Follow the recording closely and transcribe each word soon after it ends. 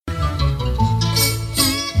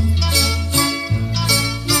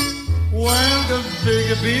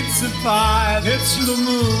big pizza pie, hits the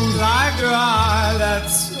moon like your eye,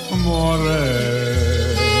 that's amore.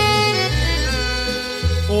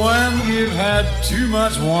 When you've had too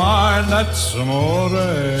much wine, that's amore.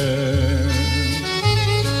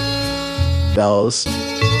 Bells. When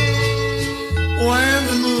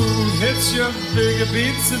the moon hits your big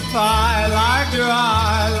pizza pie, like your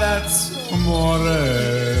eye, that's amore.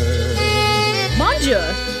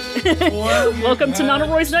 Manja! Welcome to Nana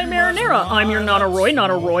Roy's Nightmare Era. I'm your Nana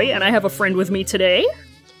Roy, and I have a friend with me today.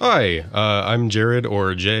 Hi, I'm Jared,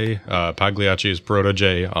 or Jay. Pagliacci is Proto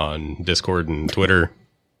J on Discord and Twitter.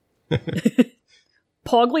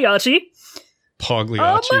 Pagliacci.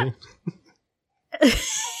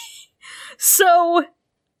 So,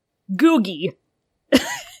 Googie.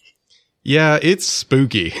 Yeah, it's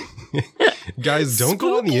spooky. Guys, don't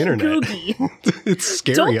go on the internet. Googie. It's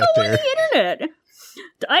scary don't out go there. on the internet.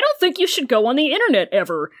 I don't think you should go on the internet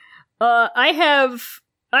ever. I've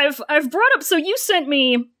brought up, so you sent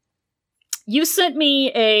me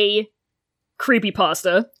a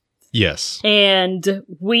creepypasta. Yes. And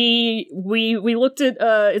we looked at,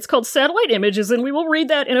 it's called Satellite Images, and we will read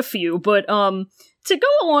that in a few, but, to go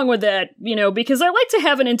along with that, because I like to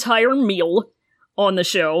have an entire meal on the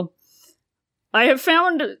show, I have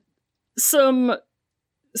found some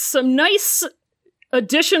nice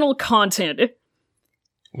additional content.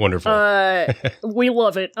 Wonderful. We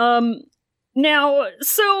love it. Now,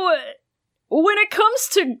 so when it comes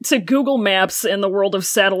to Google Maps and the world of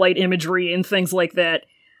satellite imagery and things like that,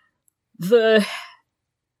 the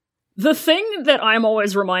thing that I'm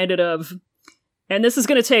always reminded of, and this is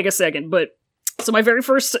going to take a second, but so my very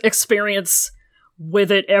first experience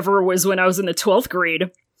with it ever was when I was in the 12th grade,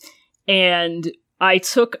 and I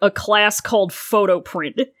took a class called photo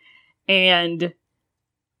print, and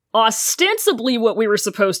ostensibly what we were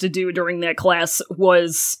supposed to do during that class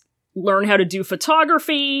was learn how to do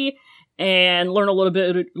photography and learn a little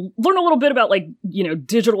bit about, like,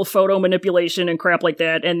 digital photo manipulation and crap like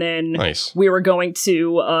that, and then nice. We were going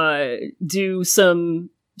to do some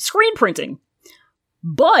screen printing.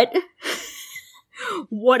 But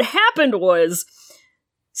what happened was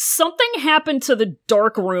something happened to the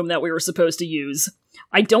dark room that we were supposed to use.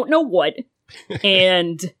 I don't know what.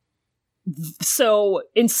 And so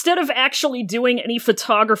instead of actually doing any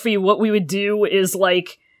photography, what we would do is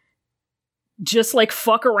just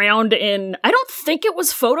fuck around in, I don't think it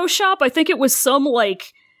was Photoshop. I think it was some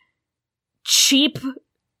cheap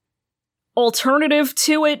alternative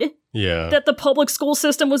to it. Yeah. That the public school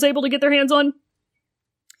system was able to get their hands on.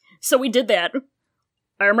 So we did that.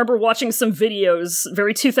 I remember watching some videos,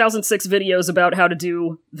 very 2006 videos about how to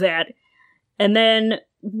do that. And then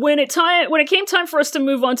when it came time for us to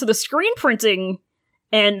move on to the screen printing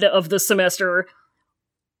end of the semester,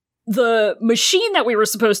 the machine that we were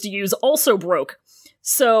supposed to use also broke.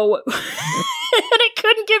 So, and it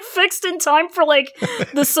couldn't get fixed in time for,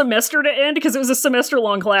 the semester to end, because it was a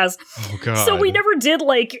semester-long class. Oh, God. So we never did,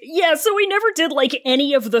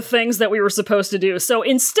 any of the things that we were supposed to do. So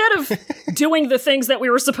instead of doing the things that we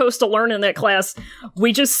were supposed to learn in that class,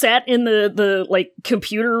 we just sat in the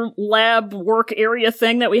computer lab work area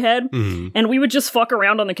thing that we had, and we would just fuck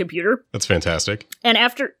around on the computer. That's fantastic. And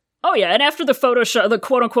after the Photoshop, the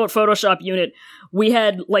quote-unquote Photoshop unit, we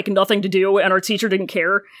had, nothing to do, and our teacher didn't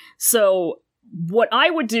care. So what I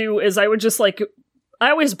would do is I would just, I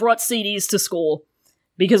always brought CDs to school,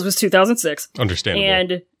 because it was 2006. Understandable.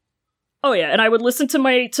 And, and I would listen to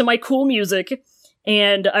my cool music,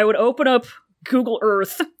 and I would open up Google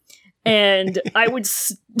Earth, and I would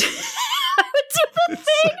I would do the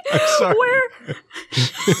thing where...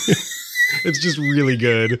 It's just really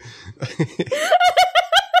good.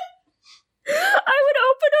 I would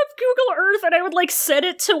open up Google Earth and I would set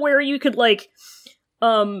it to where you could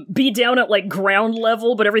be down at ground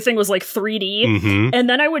level, but everything was 3D. Mm-hmm. And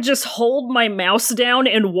then I would just hold my mouse down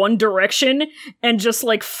in one direction and just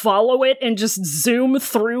follow it and just zoom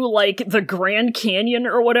through the Grand Canyon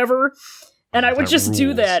or whatever. And I would just rules.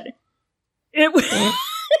 do that.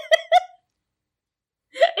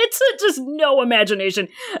 It's just no imagination.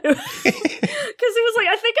 Because it was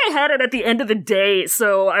I think I had it at the end of the day,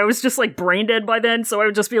 so I was just brain dead by then, so I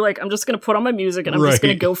would just be I'm just gonna put on my music and I'm just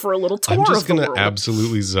gonna go for a little tour. I'm just of the gonna world.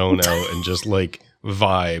 absolutely zone out and just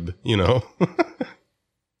vibe,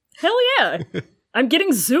 Hell yeah. I'm getting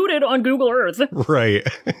zooted on Google Earth. Right.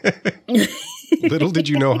 Little did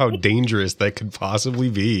you know how dangerous that could possibly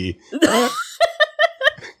be. Who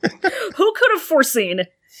could have foreseen?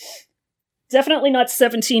 Definitely not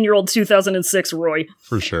 17-year-old 2006 Roy.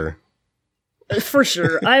 For sure. For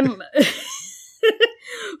sure. I'm...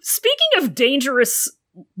 Speaking of dangerous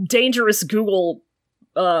Google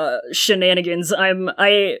shenanigans.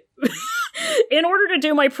 I in order to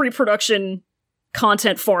do my pre-production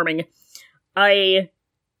content farming, I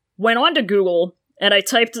went on to Google and I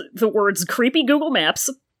typed the words creepy Google Maps.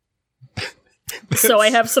 So I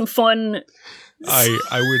have some fun.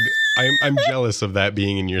 I'm jealous of that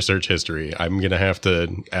being in your search history. I'm going to have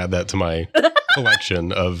to add that to my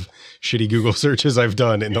collection of shitty Google searches I've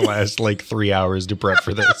done in the last 3 hours to prep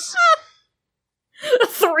for this.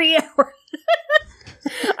 3 hours.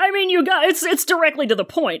 I mean, you got it's directly to the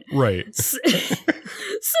point. Right. So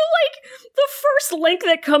the first link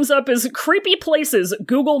that comes up is creepy places,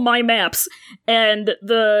 Google My Maps, and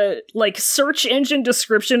the search engine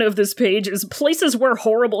description of this page is places where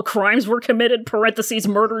horrible crimes were committed, parentheses,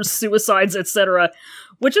 murders, suicides, etc.,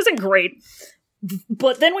 which isn't great.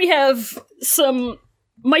 But then we have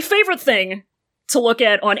my favorite thing to look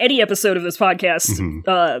at on any episode of this podcast,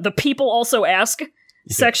 the People Also Ask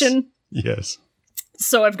section. Yes.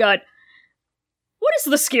 So I've got, what is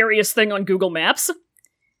the scariest thing on Google Maps?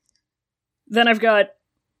 Then I've got,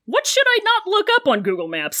 what should I not look up on Google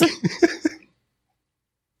Maps?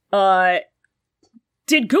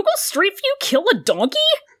 Did Google Street View kill a donkey?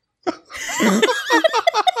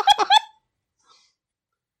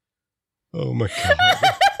 Oh my god.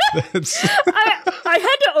 I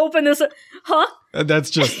had to open this. Huh?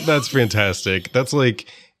 That's fantastic. That's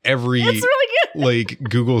every it's really good.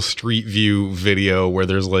 Google Street View video where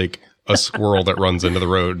there's a squirrel that runs into the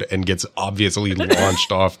road and gets obviously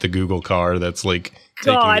launched off the Google car that's taking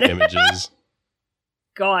images.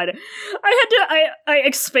 God. I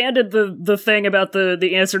expanded the thing about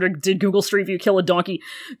the answer to did Google Street View kill a donkey.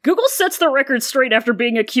 Google sets the record straight after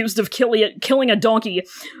being accused of killing a donkey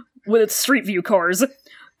with its Street View cars.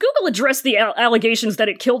 Google addressed the allegations that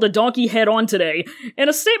it killed a donkey head-on today. In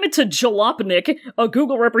a statement to Jalopnik, a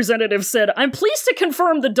Google representative said, "I'm pleased to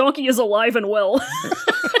confirm the donkey is alive and well."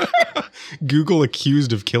 Google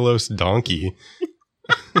accused of Kilos donkey.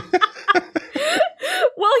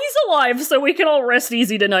 Well, he's alive, so we can all rest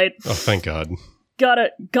easy tonight. Oh, thank God. Gotta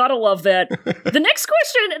love that. The next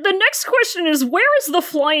question is, where is the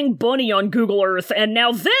flying bunny on Google Earth? And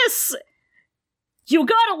now this... You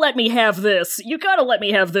gotta let me have this. You gotta let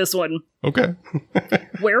me have this one. Okay.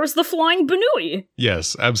 Where is the flying Banui?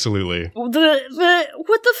 Yes, absolutely. What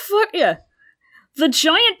the fuck? Yeah. The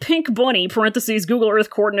giant pink bunny, parentheses, Google Earth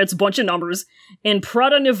coordinates, bunch of numbers, in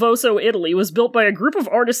Prata Nivoso, Italy, was built by a group of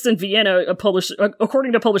artists in Vienna,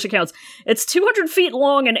 according to published accounts. It's 200 feet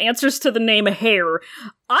long and answers to the name Hare.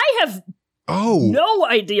 I have no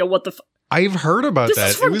idea what the I've heard about this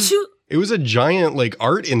that. Is from It was a giant,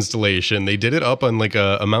 art installation. They did it up on,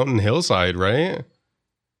 a mountain hillside, right?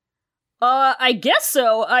 I guess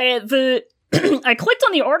so. I clicked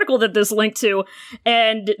on the article that this linked to,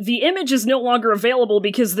 and the image is no longer available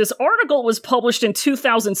because this article was published in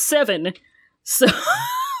 2007. So,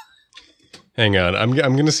 hang on, I'm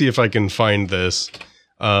gonna see if I can find this,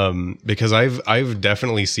 because I've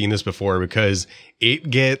definitely seen this before because it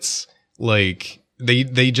gets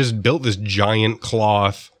they just built this giant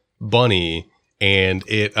cloth bunny, and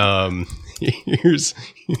it here's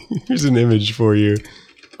an image for you.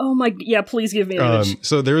 Oh my, yeah, please give me an image.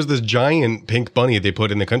 So there was this giant pink bunny they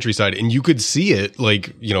put in the countryside, and you could see it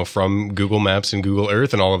from Google Maps and Google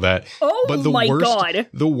Earth and all of that. Oh but the God.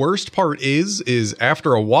 The worst part is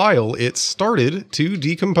after a while it started to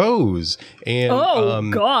decompose.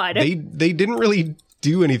 And God. They didn't really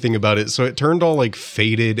do anything about it, so it turned all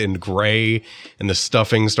faded and gray, and the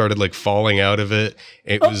stuffing started falling out of it.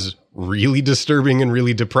 It was really disturbing and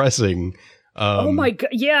really depressing. Oh my God!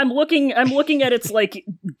 Yeah, I'm looking at its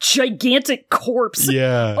gigantic corpse.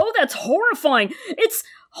 Yeah. Oh, that's horrifying.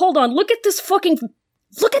 Hold on. Look at this fucking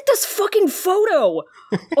photo.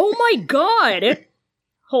 Oh my God.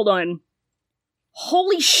 Hold on.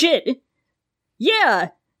 Holy shit. Yeah.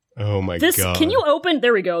 Oh my God. Can you open?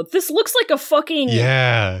 There we go. This looks like a fucking...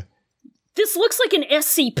 Yeah. This looks like an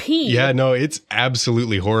SCP. Yeah, no, it's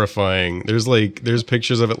absolutely horrifying. There's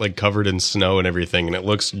pictures of it covered in snow and everything, and it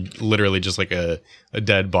looks literally just like a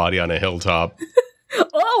dead body on a hilltop.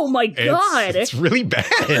 Oh my God. It's really bad.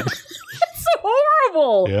 It's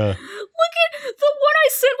horrible. Yeah. Look at the one I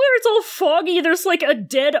sent where it's all foggy. There's a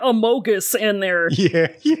dead Amogus in there.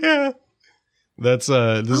 Yeah. This is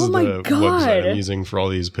the website I'm using for all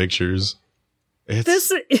these pictures. If it's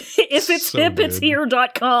so hip, good. it's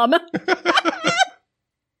here.com.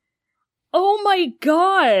 Oh my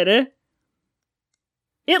God.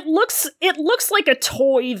 It looks like a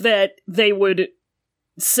toy that they would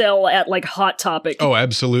sell at Hot Topic. Oh,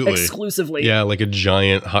 absolutely. Exclusively. Yeah, like a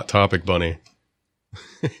giant Hot Topic bunny.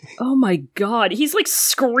 Oh my god, he's like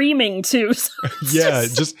screaming too. Yeah,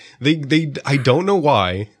 just they I don't know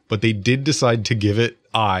why, but they did decide to give it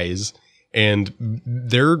eyes, and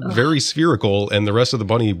they're very spherical, and the rest of the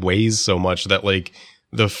bunny weighs so much that like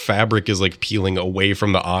the fabric is like peeling away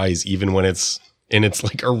from the eyes even when it's in its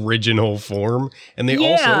like original form. And they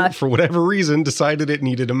also, for whatever reason, decided it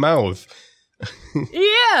needed a mouth.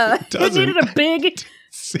 Yeah, it needed a big...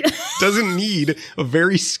 It doesn't need a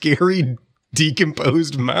very scary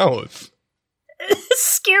decomposed mouth.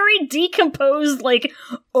 Scary decomposed, like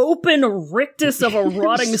open rictus of a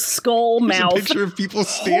rotting skull mouth. A picture of people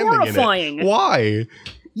standing Horrifying. in it. Why?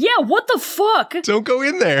 Yeah, what the fuck? Don't go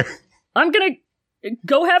in there. I'm gonna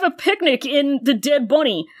go have a picnic in the dead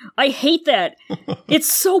bunny. I hate that.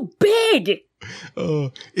 It's so big.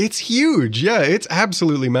 It's huge. Yeah, it's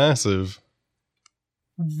absolutely massive.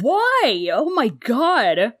 Why? Oh my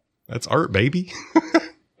god. That's art, baby.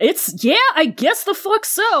 I guess the fuck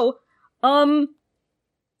so. Oh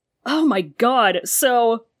my god.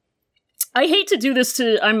 So I hate to do this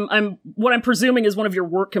to I'm what I'm presuming is one of your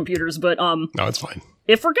work computers, but no, it's fine.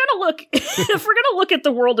 If we're gonna look at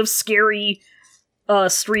the world of scary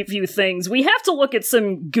Street View things, we have to look at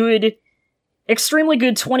some good, extremely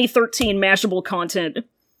good 2013 Mashable content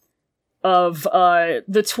of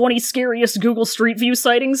the 20 scariest Google Street View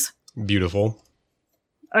sightings. Beautiful.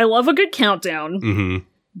 I love a good countdown. Mm-hmm.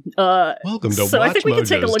 Welcome to I think we can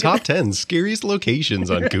take a Watchmojo's look top 10 scariest locations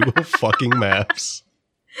on Google fucking Maps.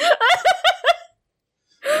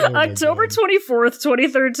 October 24th,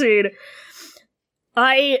 2013.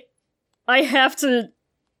 I have to.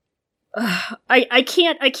 I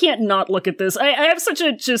can't not look at this. I have such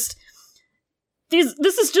a just.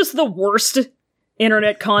 This is just the worst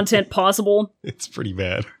internet content possible. It's pretty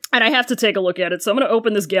bad. And I have to take a look at it, so I'm going to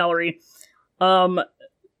open this gallery.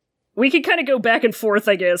 We can kind of go back and forth,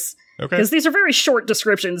 I guess. Okay. Because these are very short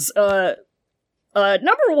descriptions. Number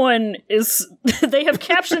one is, they have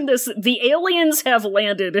captioned this, "The aliens have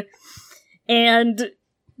landed." And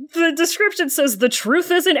the description says, "The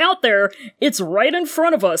truth isn't out there, it's right in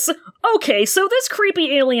front of us." Okay, so this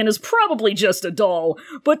creepy alien is probably just a doll,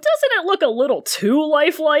 but doesn't it look a little too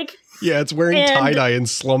lifelike? Yeah, it's wearing tie-dye and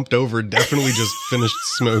slumped over, definitely just finished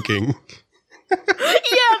smoking.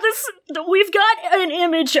 Yeah, we've got an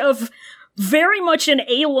image of very much an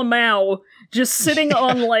A. Lamau just sitting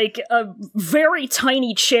on, like, a very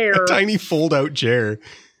tiny chair. A tiny fold-out chair.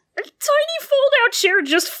 A tiny fold-out chair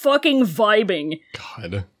just fucking vibing.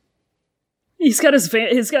 God. He's got his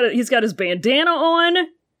bandana on.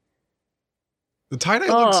 The tie-dye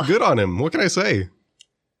looks good on him. What can I say?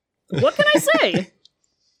 What can I say?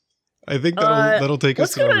 I think that'll take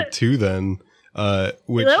us to number 2 then. That'll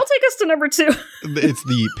take us to number 2. It's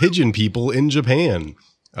the pigeon people in Japan.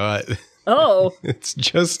 It's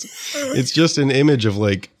just an image of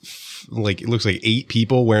like it looks like 8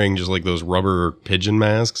 people wearing just like those rubber pigeon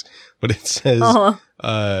masks, but it says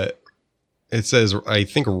I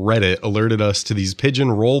think Reddit alerted us to these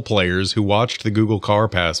pigeon role players who watched the Google car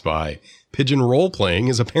pass by. Pigeon role playing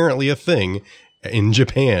is apparently a thing in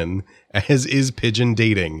Japan, as is pigeon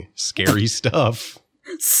dating. Scary stuff.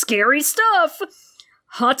 Scary stuff.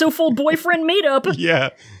 Hatoful boyfriend meetup. Yeah.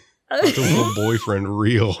 Hatoful boyfriend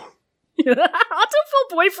real. Hatoful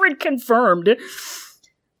boyfriend confirmed.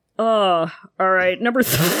 All right, number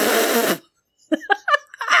 3.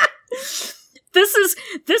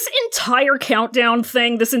 This entire countdown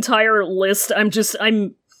thing, this entire list, and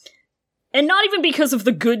not even because of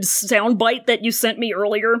the good soundbite that you sent me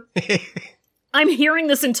earlier. I'm hearing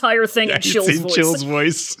this entire thing in Chill's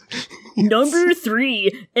voice. Number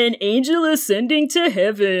 3, an angel ascending to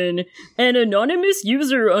heaven. An anonymous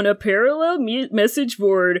user on a parallel message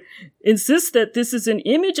board insists that this is an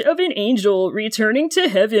image of an angel returning to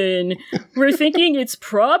heaven. We're thinking it's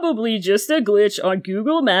probably just a glitch on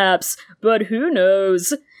Google Maps, but who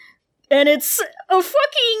knows? And it's a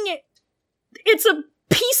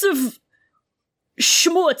piece of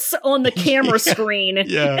schmutz on the camera screen.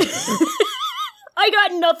 Yeah. I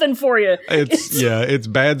got nothing for you. It's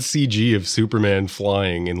bad CG of Superman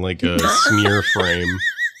flying in like a smear frame.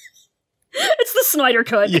 It's the Snyder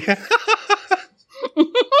Cut. Yeah.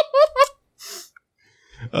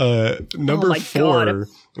 Number 4, God.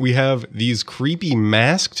 We have these creepy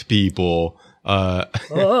masked people.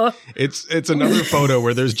 It's another photo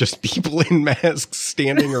where there's just people in masks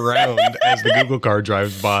standing around as the Google car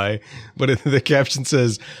drives by, but the caption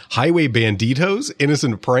says, "Highway banditos,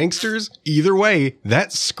 innocent pranksters, either way,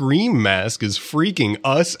 that Scream mask is freaking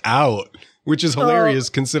us out," which is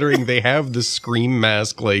hilarious considering they have the Scream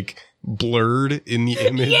mask like blurred in the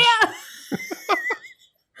image. Yeah.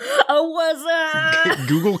 was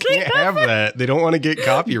Google can't have that. They don't want to get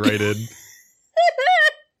copyrighted.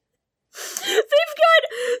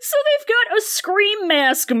 They've got a Scream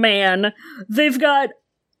Mask Man. They've got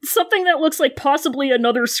something that looks like possibly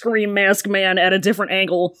another Scream Mask Man at a different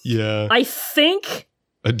angle. Yeah. I think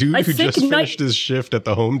a dude who just finished his shift at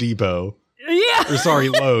the Home Depot. Yeah. Or sorry,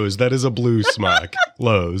 Lowe's. That is a blue smock.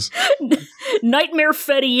 Lowe's. Nightmare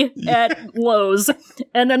Fetty at Lowe's.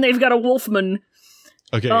 And then they've got a Wolfman.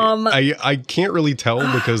 Okay. I can't really tell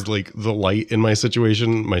because like the light in my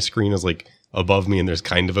situation, my screen is like above me and there's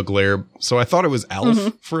kind of a glare. So I thought it was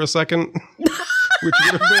Alf for a second, which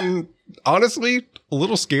would have been honestly a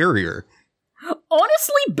little scarier.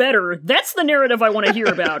 Honestly better. That's the narrative I want to hear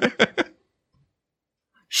about.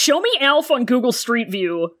 Show me Alf on Google Street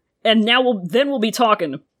View, and now we'll be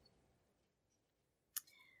talking.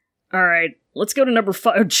 All right, let's go to number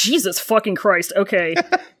 5. Oh, Jesus fucking Christ. Okay.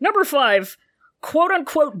 Number 5, quote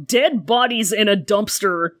unquote dead bodies in a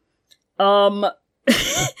dumpster.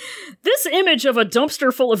 This image of a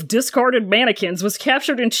dumpster full of discarded mannequins was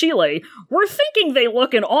captured in Chile. We're thinking they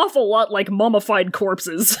look an awful lot like mummified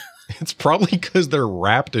corpses. It's probably because they're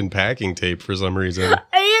wrapped in packing tape for some reason.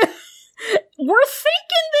 We're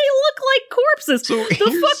thinking they look like corpses. So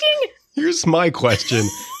here's my question.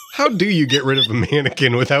 How do you get rid of a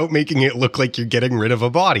mannequin without making it look like you're getting rid of a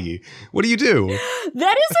body? What do you do?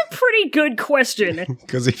 That is a pretty good question.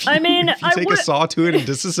 Because if you take a saw to it and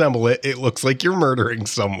disassemble it, it looks like you're murdering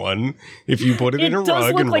someone. If you put it in a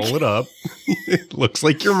rug and roll it up, it looks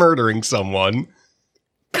like you're murdering someone.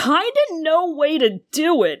 Kinda no way to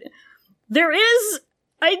do it.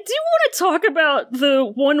 I do want to talk about the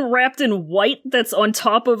one wrapped in white that's on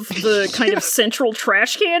top of the kind of central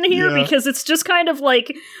trash can here, because it's just kind of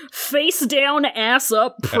like face down, ass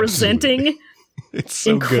up, presenting. Absolutely. It's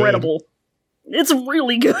so incredible. Good. It's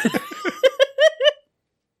really good. This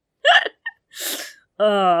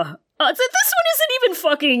one isn't even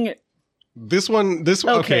fucking... This one,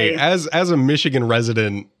 okay. As a Michigan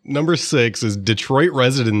resident, number 6 is Detroit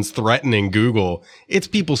residents threatening Google. It's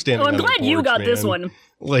people standing on their porch, I'm glad you got man. this one.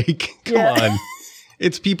 Like, come on.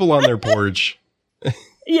 It's people on their porch.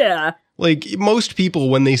 Yeah. Like, most people,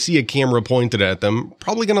 when they see a camera pointed at them,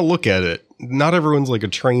 probably gonna look at it. Not everyone's like a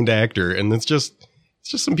trained actor, and it's just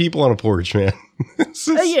some people on a porch, man. This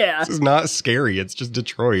is not scary. It's just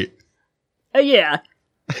Detroit. Yeah.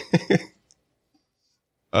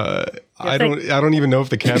 I don't even know if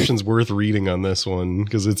the caption's worth reading on this one,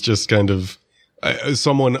 because it's just kind of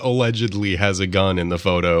someone allegedly has a gun in the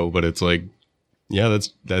photo, but it's like, yeah,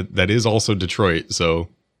 that is also Detroit, so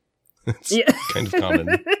it's kind of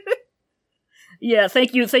common. Yeah,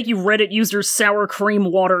 thank you Reddit user Sour Cream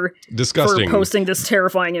Water disgusting for posting this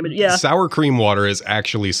terrifying image. Yeah. Sour Cream Water is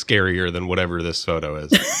actually scarier than whatever this photo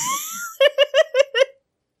is.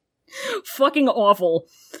 Fucking awful.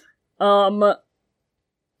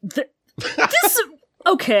 This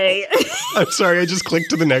okay. I'm sorry, I just clicked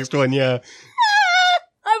to the next one. Yeah,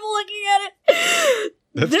 I'm looking at it.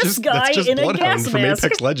 That's just in a gas from mask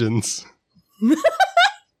Apex Legends.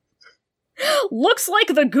 Looks like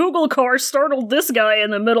the Google car startled this guy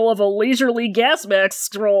in the middle of a leisurely gas mask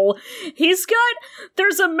stroll.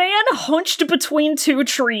 There's a man hunched between 2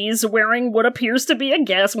 trees wearing what appears to be a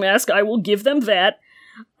gas mask. I will give them that.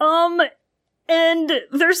 And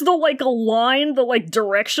there's the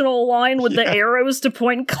directional line with the arrows to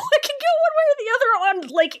point and click and go one way or the other on,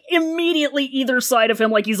 like, immediately either side of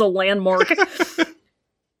him like he's a landmark.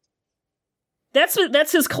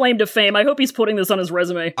 That's his claim to fame. I hope he's putting this on his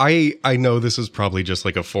resume. I know this is probably just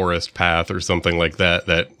like a forest path or something like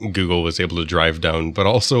that Google was able to drive down, but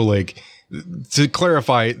also, like, to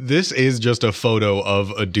clarify, this is just a photo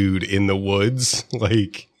of a dude in the woods,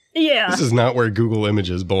 like... Yeah. This is not where Google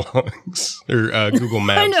Images belongs. Or Google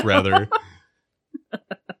Maps, rather.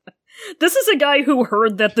 This is a guy who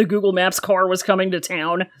heard that the Google Maps car was coming to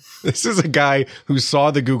town. This is a guy who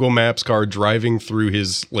saw the Google Maps car driving through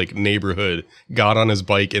his, like, neighborhood, got on his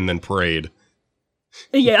bike, and then prayed.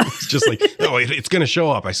 Yeah. It's just like, oh, it's going to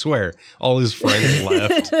show up, I swear. All his friends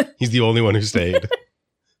left. He's the only one who stayed.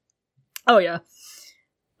 Oh, yeah.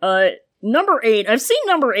 Number 8. I've seen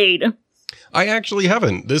number 8. I actually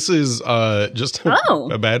haven't. This is just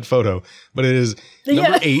a bad photo, but it is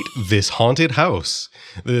number 8, This Haunted House.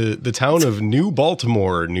 The town of New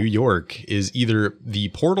Baltimore, New York, is either the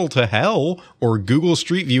portal to hell or Google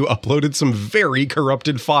Street View uploaded some very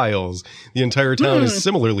corrupted files. The entire town is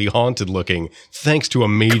similarly haunted looking, thanks to a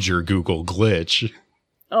major Google glitch.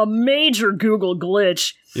 A major Google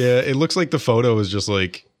glitch. Yeah, it looks like the photo is just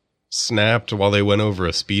like snapped while they went over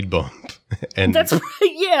a speed bump. And that's right,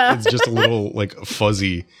 yeah. It's just a little, like,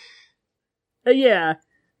 fuzzy. Yeah.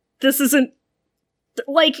 this isn't,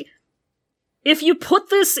 like, if you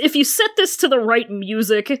set this to the right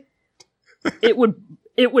music, it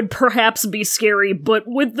would perhaps be scary, but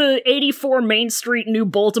with the 84 Main Street, New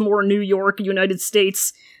Baltimore, New York, United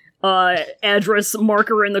States, address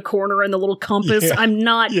marker in the corner and the little compass, I'm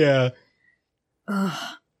not... Yeah.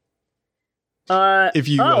 If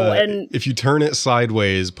you turn it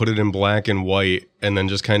sideways, put it in black and white, and then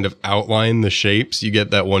just kind of outline the shapes, you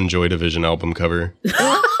get that one Joy Division album cover.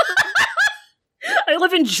 I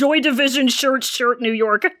live in Joy Division Shirt, New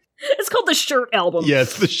York. It's called the Shirt album. Yeah,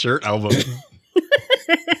 it's the Shirt album.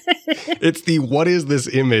 It's the What Is This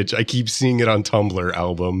Image? I keep seeing it on Tumblr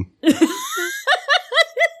album.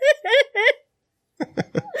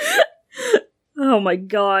 Oh my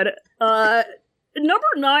god. Number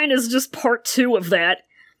 9 is just part 2 of that.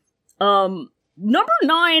 Number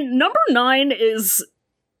 9 is...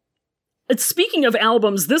 Speaking of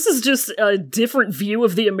albums, this is just a different view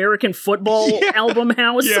of the American football album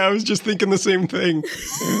house. Yeah, I was just thinking the same thing.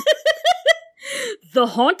 The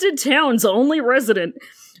Haunted Town's only resident,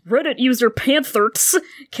 Reddit user Pantherts,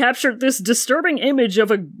 captured this disturbing image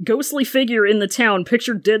of a ghostly figure in the town,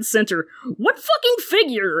 pictured dead center. What fucking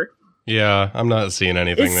figure? Yeah, I'm not seeing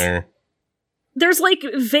anything there. There's, like,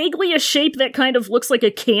 vaguely a shape that kind of looks like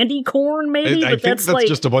a candy corn, maybe, I think that's like,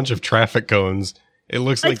 just a bunch of traffic cones. It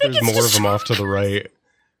looks like there's more of them off to the right.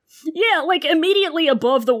 Yeah, like, immediately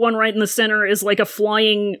above the one right in the center is, like, a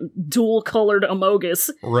flying, dual-colored Amogus.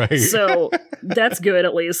 Right. So, that's good,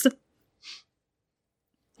 at least.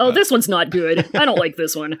 Oh, this one's not good. I don't like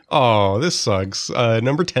this one. Oh, this sucks.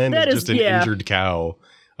 Number 10 is just an injured cow.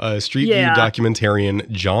 Street View documentarian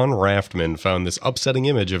John Raftman found this upsetting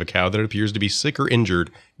image of a cow that appears to be sick or injured,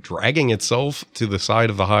 dragging itself to the side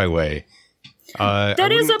of the highway.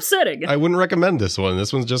 That is upsetting. I wouldn't recommend this one.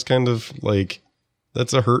 This one's just kind of like,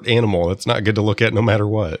 that's a hurt animal. That's not good to look at no matter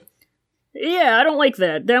what. Yeah, I don't like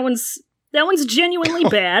that. That one's genuinely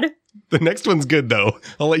bad. The next one's good, though.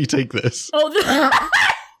 I'll let you take this. Oh,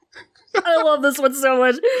 I love this one so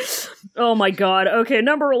much. Oh my god. Okay,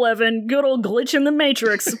 number 11, good old glitch in the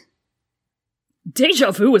Matrix.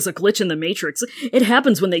 Deja vu is a glitch in the Matrix. It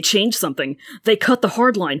happens when they change something. They cut the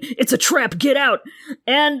hard line. It's a trap, get out!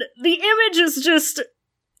 And the image is just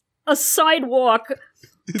a sidewalk.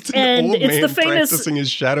 It's an old man practicing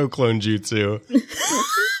his shadow clone jutsu.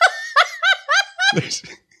 There's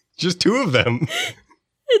just 2 of them.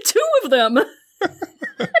 2 of them!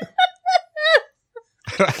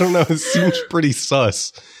 I don't know, it seems pretty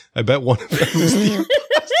sus. I bet one of them is the imposter.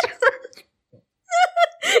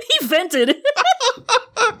 He vented.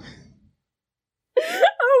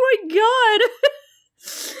 Oh my god.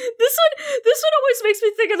 This one always makes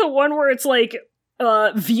me think of the one where it's like,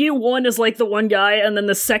 view 1 is like the one guy, and then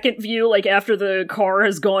the second view, like after the car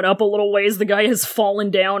has gone up a little ways, the guy has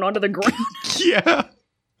fallen down onto the ground. Yeah.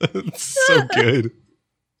 That's so good.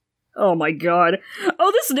 Oh my god.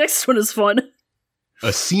 Oh, this next one is fun.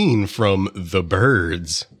 A scene from The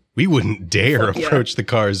Birds. We wouldn't dare approach the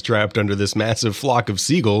cars trapped under this massive flock of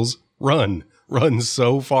seagulls. Run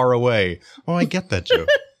so far away. Oh, I get that joke.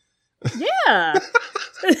 Yeah.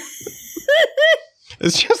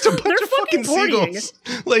 It's just a bunch of fucking seagulls.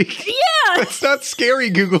 Like, yeah, that's not scary,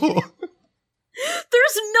 Google.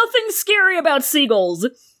 There's nothing scary about seagulls.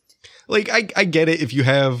 Like, I get it if you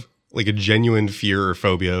have like a genuine fear or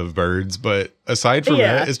phobia of birds, but aside from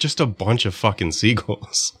that, it's just a bunch of fucking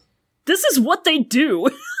seagulls. This is what they do.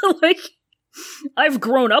 Like, I've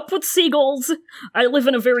grown up with seagulls. I live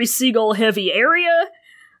in a very seagull-heavy area.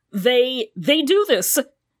 They do this.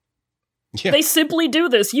 Yeah. They simply do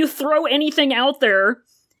this. You throw anything out there,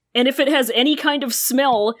 and if it has any kind of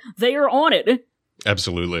smell, they are on it.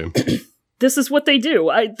 Absolutely. This is what they do.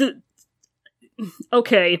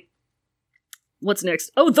 Okay. What's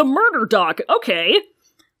next? Oh, the murder doc. Okay.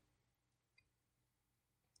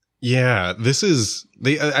 Yeah, this is...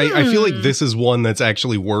 I feel like this is one that's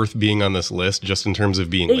actually worth being on this list, just in terms of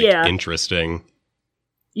being, like, interesting.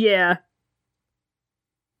 Yeah.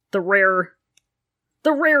 The rare,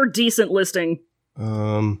 decent listing.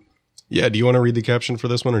 Yeah, do you want to read the caption for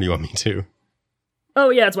this one, or do you want me to? Oh,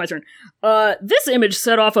 yeah, it's my turn. This image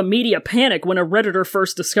set off a media panic when a Redditor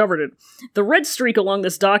first discovered it. The red streak along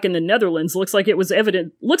this dock in the Netherlands looks like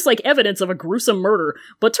evidence of a gruesome murder,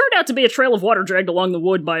 but turned out to be a trail of water dragged along the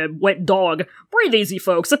wood by a wet dog. Breathe easy,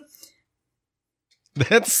 folks.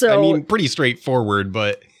 That's, pretty straightforward,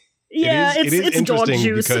 but yeah, it is interesting dog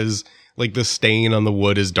juice. Because, like, the stain on the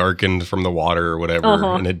wood is darkened from the water or whatever,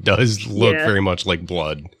 and it does look very much like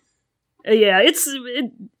blood. Yeah,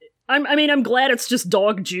 I'm glad it's just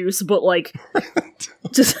dog juice, but, like,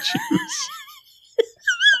 just juice.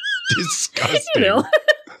 Disgusting. You know.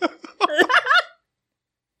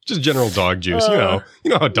 Just general dog juice. You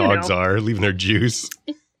know how dogs are, leaving their juice.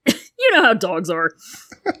 You know how dogs are.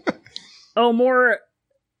 Oh, more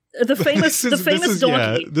the famous donkey.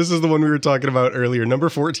 Yeah, this is the one we were talking about earlier. Number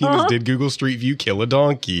 14 is, did Google Street View kill a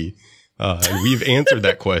donkey? And we've answered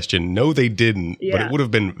that question. No, they didn't. Yeah. But it would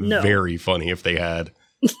have been very funny if they had.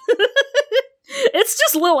 It's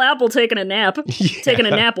just Lil Apple taking a nap. Yeah. Taking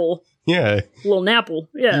an apple. Yeah. Lil Napple.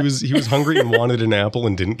 Yeah. He was hungry and wanted an apple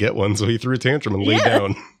and didn't get one, so he threw a tantrum and laid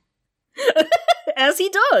down. As he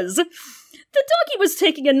does. The donkey was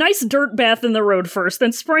taking a nice dirt bath in the road first,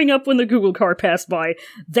 then sprang up when the Google car passed by.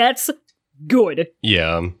 That's good.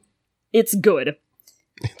 Yeah. It's good.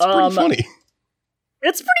 It's pretty funny.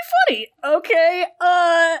 It's pretty funny. Okay.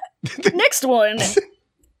 Next one.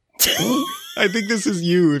 I think this is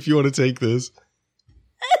you if you want to take this.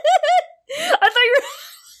 I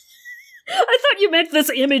thought you meant this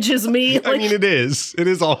image is me. Like, I mean, it is. It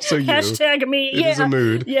is also you. Hashtag me. It is a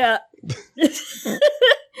mood. Yeah.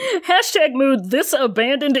 Hashtag mood, this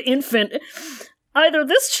abandoned infant. Either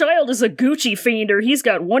this child is a Gucci fiend or he's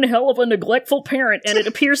got one hell of a neglectful parent, and it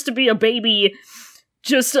appears to be a baby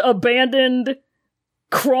just abandoned,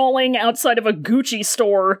 crawling outside of a Gucci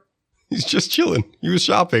store. He's just chilling. He was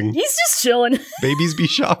shopping. He's just chilling. Babies be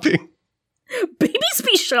shopping. Babies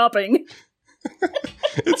be shopping.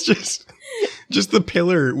 It's just the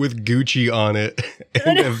pillar with Gucci on it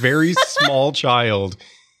and a very small child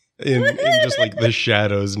in just like the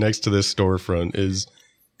shadows next to this storefront is.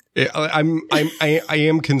 I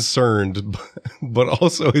am concerned, but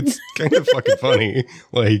also it's kind of fucking funny.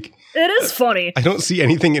 Like, it is funny. I don't see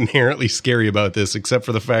anything inherently scary about this except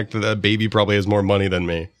for the fact that that baby probably has more money than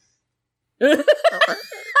me.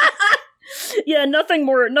 Yeah,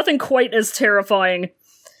 nothing quite as terrifying.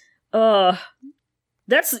 How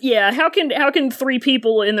can three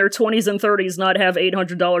people in their 20s and 30s not have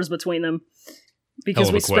 $800 between them?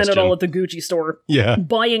 Because we spent it all at the Gucci store. Yeah.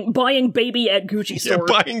 Buying baby at Gucci store.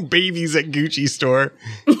 Yeah, buying babies at Gucci store.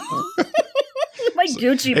 My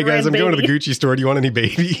Gucci Hey guys, I'm baby. going to the Gucci store. Do you want any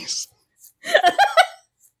babies?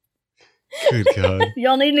 Good God.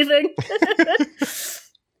 Y'all need anything?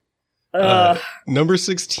 Number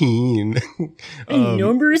 16.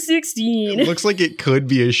 Number 16. It looks like it could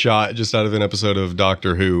be a shot just out of an episode of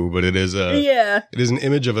Doctor Who, but it is it is an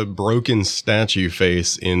image of a broken statue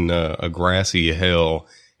face in a grassy hill,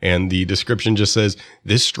 and the description just says,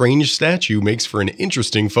 "This strange statue makes for an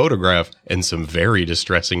interesting photograph and some very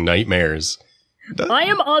distressing nightmares." I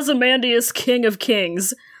am Ozymandias, King of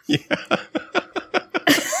Kings. Yeah.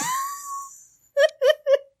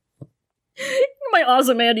 My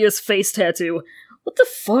Ozymandias face tattoo. What the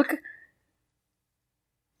fuck?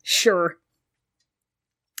 Sure.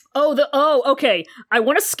 Okay. I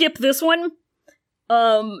want to skip this one.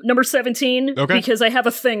 Number 17. Okay. Because I have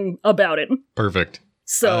a thing about it. Perfect.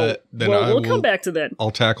 So, we'll come back to that.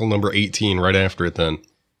 I'll tackle number 18 right after it then.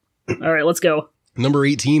 Alright, let's go. Number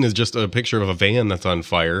 18 is just a picture of a van that's on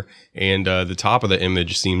fire, and the top of the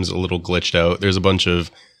image seems a little glitched out. There's a bunch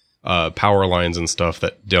of power lines and stuff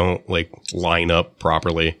that don't line up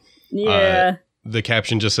properly. Yeah. The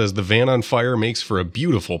caption just says, "The van on fire makes for a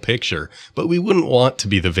beautiful picture, but we wouldn't want to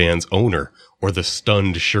be the van's owner or the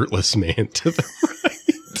stunned shirtless man to the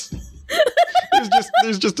right."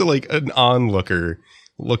 There's just an onlooker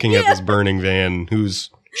looking at this burning van who's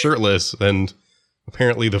shirtless and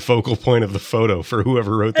apparently the focal point of the photo for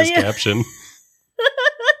whoever wrote this caption.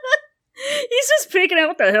 He's just peeking out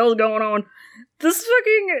what the hell's going on. This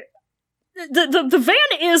fucking... The van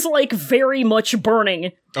is, very much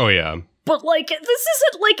burning. Oh, yeah. But, this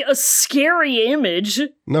isn't, a scary image.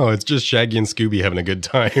 No, it's just Shaggy and Scooby having a good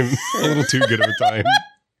time. A little too good of a time.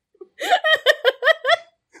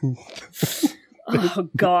 Oh,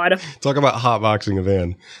 God. Talk about hotboxing a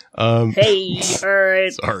van. Hey,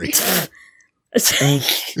 alright. Sorry.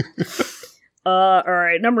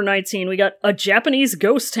 Alright, number 19, we got a Japanese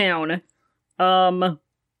ghost town. Alright,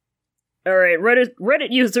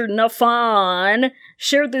 Reddit user Nafan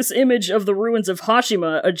shared this image of the ruins of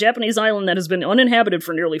Hashima, a Japanese island that has been uninhabited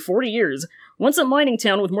for nearly 40 years. Once a mining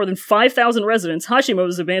town with more than 5,000 residents, Hashima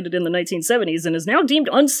was abandoned in the 1970s and is now deemed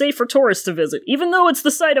unsafe for tourists to visit, even though it's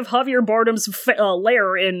the site of Javier Bardem's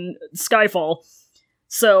lair in Skyfall.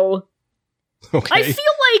 So, okay. I feel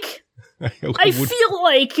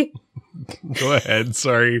like... Go ahead,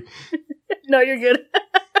 sorry. No, you're good.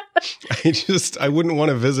 I wouldn't want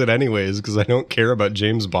to visit anyways because I don't care about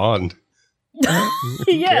James Bond.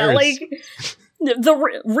 Yeah,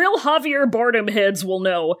 the real Javier Bardem heads will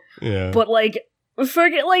know. Yeah. But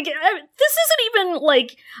forget, this isn't even,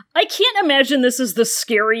 I can't imagine this is the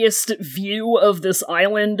scariest view of this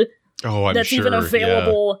island. Oh, I'm that's sure. even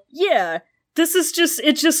available. Yeah. This is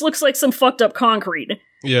it just looks like some fucked up concrete.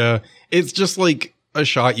 Yeah, it's just like a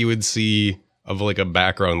shot you would see of like a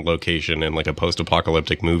background location in like a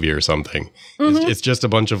post-apocalyptic movie or something. It's just a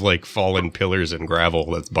bunch of like fallen pillars and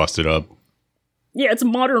gravel that's busted up. Yeah, it's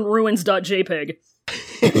modernruins.jpg.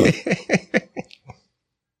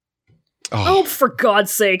 Oh, for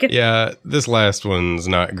God's sake. Yeah, this last one's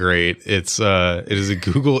not great. It is a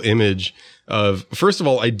Google image of, first of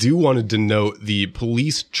all, I do wanted to note the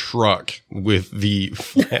police truck with the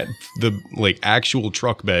like actual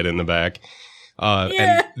truck bed in the back.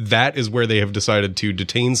 And that is where they have decided to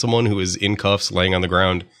detain someone who is in cuffs laying on the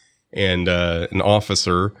ground, and an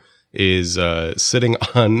officer is sitting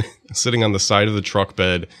on the side of the truck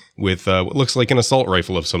bed with what looks like an assault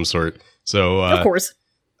rifle of some sort. So of course.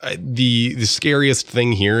 The scariest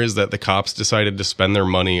thing here is that the cops decided to spend their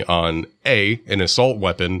money on an assault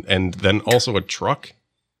weapon and then also a truck.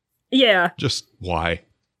 Yeah. Just why?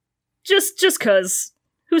 Just cause.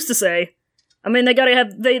 Who's to say? I mean,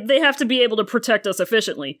 they have to be able to protect us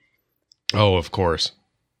efficiently. Oh, of course.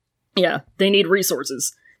 Yeah, they need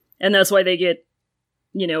resources. And that's why they get,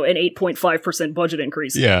 an 8.5% budget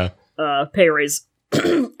increase. Yeah. Pay raise.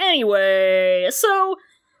 Anyway, so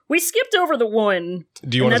we skipped over the one.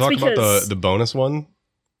 Do you want to talk about the bonus one?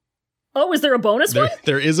 Oh, is there a bonus one?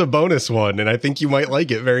 There is a bonus one, and I think you might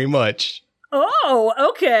like it very much. Oh,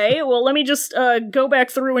 okay. Well, let me just go back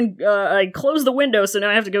through and I close the window, so now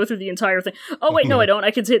I have to go through the entire thing. Oh, wait, no, I don't.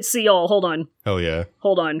 I can hit see all. Hold on. Hell yeah.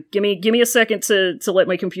 Hold on. Give me a second to let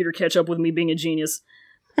my computer catch up with me being a genius.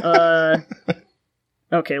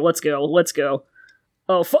 Okay, let's go.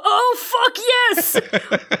 Oh, fuck yes!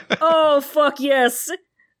 Oh, fuck yes!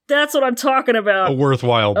 That's what I'm talking about. A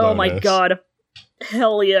worthwhile bonus. Oh my god.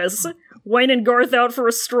 Hell yes. Wayne and Garth out for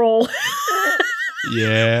a stroll.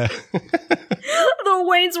 Yeah. The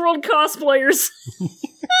Wayne's World cosplayers.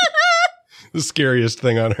 The scariest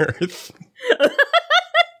thing on earth.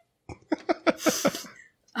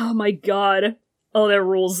 Oh my god. Oh, that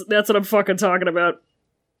rules. That's what I'm fucking talking about.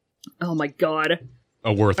 Oh my god.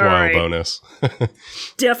 A worthwhile bonus.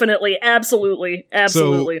 Definitely. Absolutely.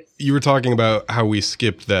 So you were talking about how we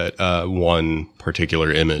skipped that one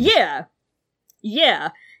particular image. Yeah. Yeah.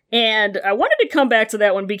 And I wanted to come back to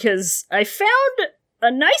that one because I found a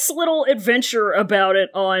nice little adventure about it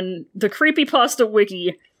on the Creepypasta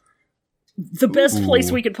Wiki. The best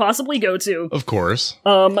place we could possibly go to. Of course.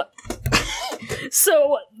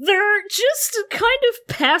 So they're just kind of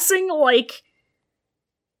passing, like,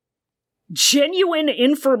 genuine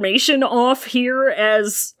information off here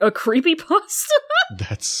as a creepypasta.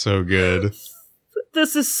 That's so good.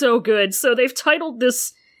 This is so good. So they've titled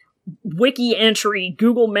this wiki entry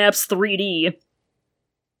Google Maps 3D.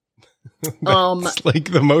 That's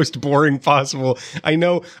like the most boring possible. I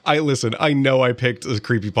know I picked a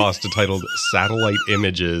creepypasta titled Satellite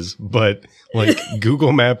Images, but like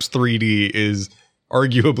Google Maps 3D is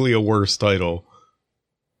arguably a worse title.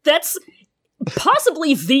 That's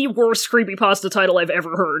possibly the worst creepypasta title I've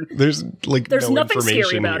ever heard. There's no nothing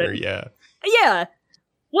scary about here. it. Yeah. Yeah.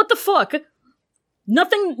 What the fuck?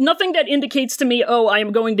 Nothing that indicates to me, oh, I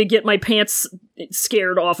am going to get my pants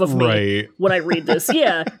scared off of me when I read this.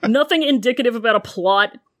 Yeah. Nothing indicative about a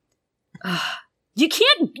plot. You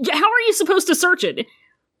can't. How are you supposed to search it?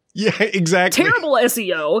 Yeah, exactly. Terrible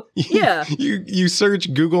SEO. Yeah. You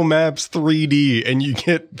search Google Maps 3D and you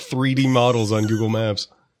get 3D models on Google Maps.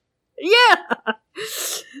 Yeah.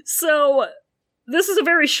 So this is a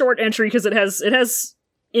very short entry because it has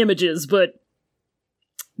images, but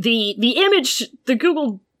the image, the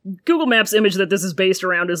Google Maps image that this is based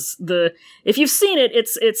around is if you've seen it,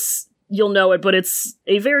 it's you'll know it, but it's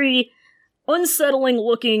a very unsettling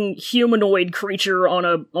looking humanoid creature on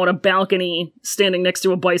a balcony standing next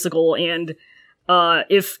to a bicycle. And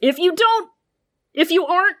if you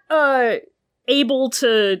aren't able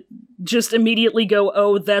to just immediately go,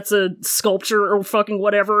 oh, that's a sculpture or fucking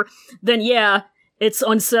whatever, then yeah, it's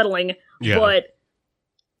unsettling. Yeah. But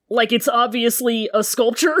like, it's obviously a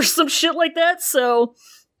sculpture or some shit like that, so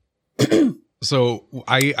So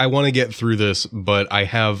I want to get through this, but I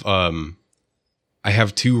have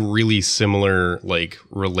two really similar, like,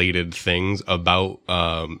 related things about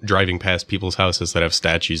driving past people's houses that have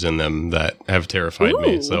statues in them that have terrified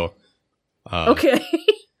me. So okay.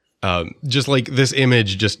 Just like this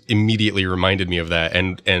image just immediately reminded me of that.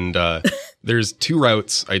 And there's two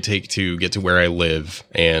routes I take to get to where I live.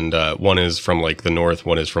 And one is from like the north,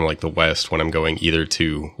 one is from like the west when I'm going either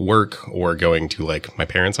to work or going to like my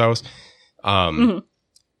parents' house.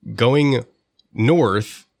 Going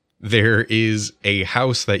north, there is a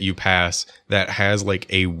house that you pass that has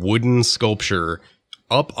like a wooden sculpture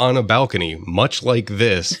up on a balcony, much like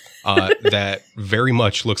this, that very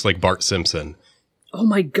much looks like Bart Simpson. Oh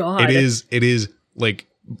my god. It is like,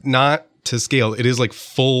 not to scale, it is like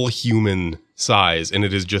full human size, and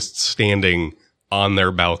it is just standing on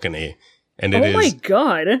their balcony. And it is. Oh my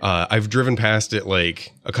god. I've driven past it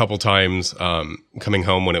like a couple times, coming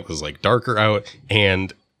home when it was like darker out,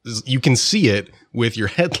 and you can see it with your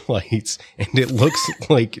headlights, and it looks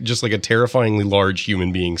like just like a terrifyingly large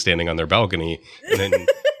human being standing on their balcony. And then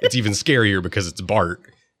it's even scarier because it's Bart.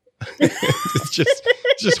 It's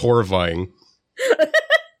just horrifying.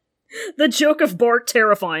 The joke of Bart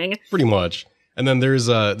terrifying. Pretty much. And then there's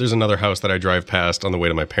another house that I drive past on the way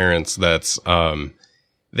to my parents that's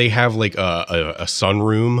they have like a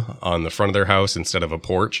sunroom on the front of their house instead of a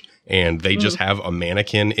porch, and they just have a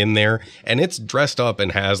mannequin in there, and it's dressed up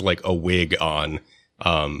and has like a wig on.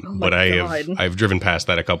 But I've driven past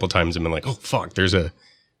that a couple times and been like, oh fuck, there's a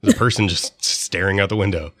person just staring out the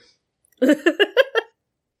window.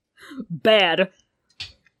 Bad.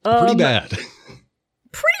 Pretty bad.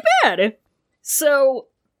 Pretty bad. So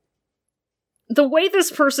the way this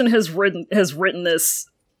person has written this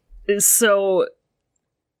is so.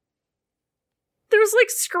 There's like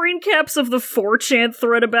screen caps of the 4chan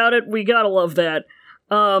thread about it. We gotta love that.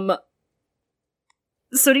 So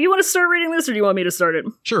do you want to start reading this, or do you want me to start it?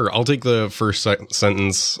 Sure, I'll take the first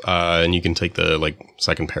sentence, and you can take the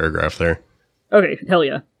second paragraph there. Okay, hell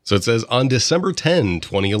yeah. So it says, on December 10,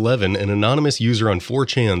 2011, an anonymous user on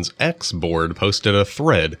 4chan's X board posted a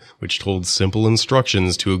thread which told simple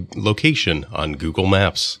instructions to a location on Google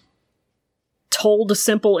Maps. Told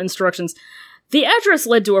simple instructions. The address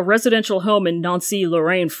led to a residential home in Nancy,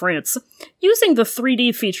 Lorraine, France. Using the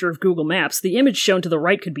 3D feature of Google Maps, the image shown to the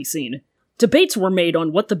right could be seen. Debates were made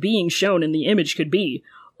on what the being shown in the image could be.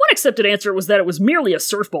 One accepted answer was that it was merely a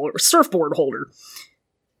surfboard holder.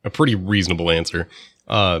 A pretty reasonable answer.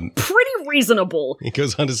 Pretty reasonable. It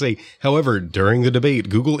goes on to say, however, during the debate,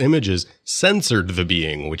 Google Images censored the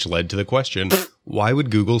being, which led to the question, why would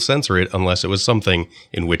Google censor it unless it was something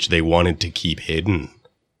in which they wanted to keep hidden?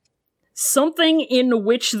 Something in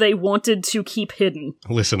which they wanted to keep hidden.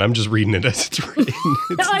 Listen, I'm just reading it as it's written.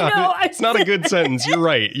 It's not a good sentence. You're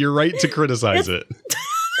right. You're right to criticize it.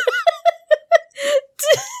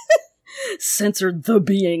 Censored the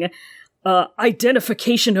being.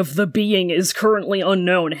 Identification of the being is currently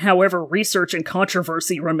unknown. However, research and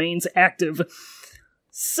controversy remains active.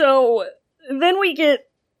 So, then we get,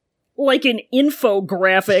 like, an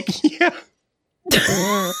infographic. Yeah.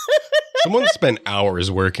 Someone spent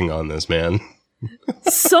hours working on this, man.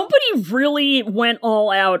 Somebody really went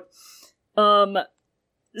all out.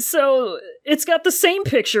 So, it's got the same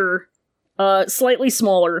picture, slightly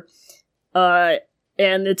smaller,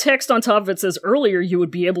 and the text on top of it says, earlier you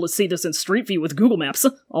would be able to see this in Street View with Google Maps.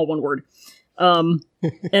 All one word. And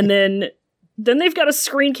then they've got a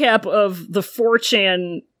screen cap of the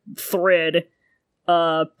 4chan thread,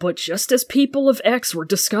 but just as people of X were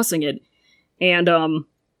discussing it. And,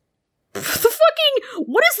 the fucking,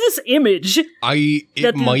 what is this image?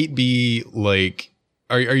 It might be, like,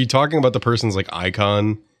 are you talking about the person's, like,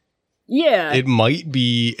 icon? Yeah. It might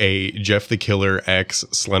be a Jeff the Killer X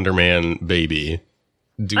Slenderman baby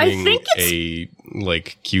doing a,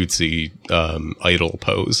 like, cutesy, idol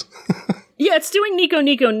pose. Yeah, it's doing Nico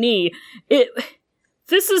Nico Ni. I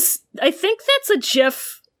think that's a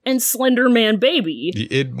Jeff and Slenderman baby.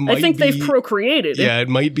 I think they've procreated. Yeah, it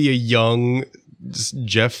might be a young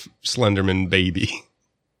Jeff Slenderman baby.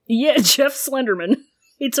 Yeah, Jeff Slenderman.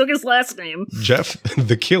 He took his last name. Jeff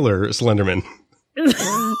the Killer Slenderman.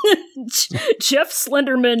 Jeff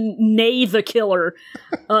Slenderman, nay the Killer.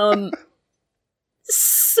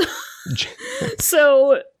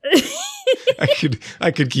 So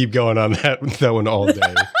I could keep going on that one all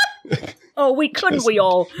day. Oh, we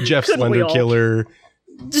all. Jeff Slender Killer.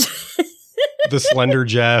 The Slender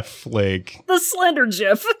Jeff, like the Slender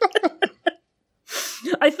Jeff.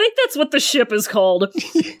 I think that's what the ship is called.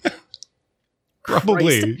 Yeah.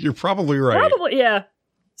 Probably. Christ. You're probably right. Probably, yeah.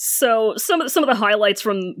 So some of the highlights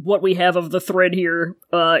from what we have of the thread here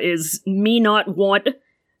is me not want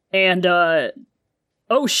and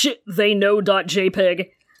oh shit they know.jpg,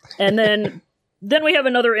 and then we have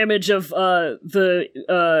another image of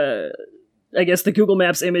the I guess the Google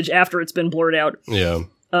Maps image after it's been blurred out. Yeah.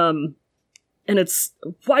 And it's,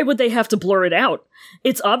 why would they have to blur it out?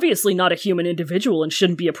 It's obviously not a human individual and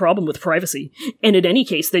shouldn't be a problem with privacy. And in any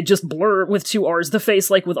case, they just blur with 2 R's the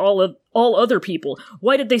face like with all other people.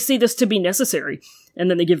 Why did they see this to be necessary? And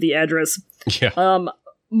then they give the address. Yeah.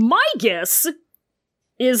 My guess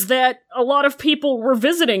is that a lot of people were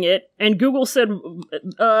visiting it, and Google said,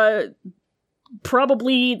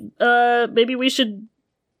 probably, maybe we should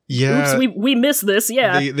Yeah. Oops, we missed this.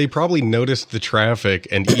 Yeah. They probably noticed the traffic,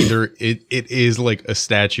 and either it is like a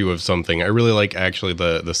statue of something. I really like actually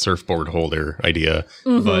the surfboard holder idea.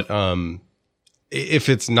 But if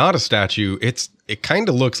it's not a statue, it kind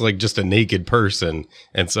of looks like just a naked person.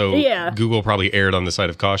 And so Google probably erred on the side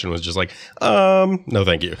of caution, was just like, no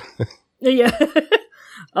thank you. Yeah.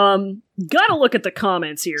 Gotta look at the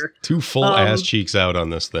comments here. 2 full ass cheeks out on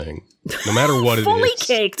this thing. No matter what it is. Fully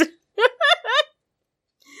caked.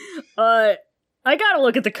 I gotta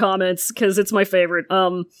look at the comments because it's my favorite.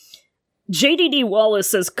 JDD Wallace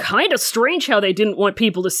says, kind of strange how they didn't want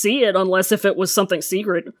people to see it unless if it was something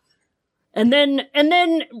secret. And then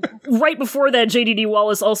right before that, JDD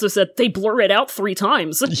Wallace also said they blur it out 3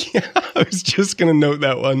 times. Yeah, I was just gonna note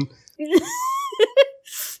that one.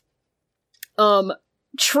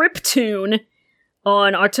 Triptune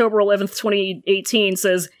on October 11th, 2018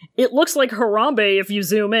 says, it looks like Harambe if you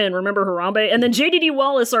zoom in. Remember Harambe? And then JDD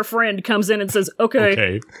Wallace, our friend, comes in and says,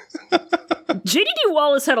 okay. JDD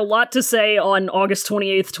Wallace had a lot to say on August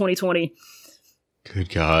 28th, 2020. Good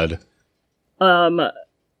God.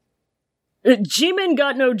 Jimin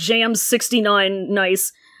Got No Jams 69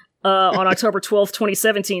 nice on October 12th,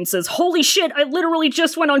 2017 says, holy shit, I literally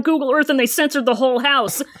just went on Google Earth and they censored the whole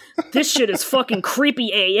house. This shit is fucking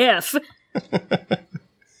creepy AF.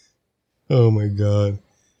 Oh my God.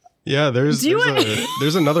 Yeah, there's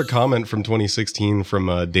another comment from 2016 from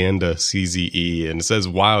Danda CZE, and it says,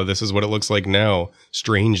 wow, this is what it looks like now.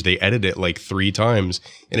 Strange, they edited it like 3 times.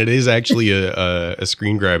 And it is actually a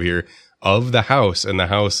screen grab here of the house, and the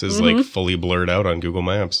house is like fully blurred out on Google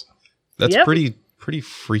Maps. That's pretty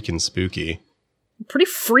freaking spooky. Pretty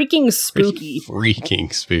freaking spooky.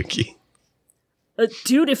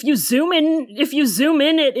 Dude, if you zoom in,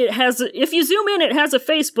 it has a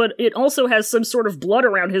face, but it also has some sort of blood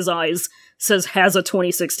around his eyes. Says Hazza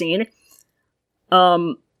 2016.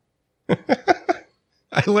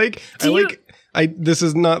 This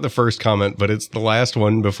is not the first comment, but it's the last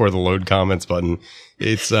one before the load comments button.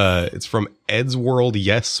 It's from Ed's World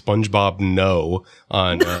Yes, SpongeBob No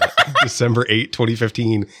on December 8,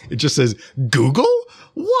 2015. It just says, Google?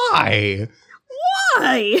 Why?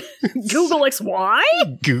 Google X why?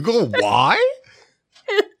 Google why?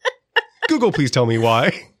 Google, please tell me why.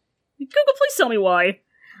 Google, please tell me why.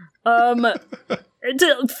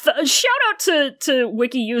 Shout out to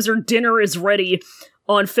wiki user Dinner is Ready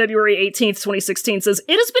on February 18th, 2016 says,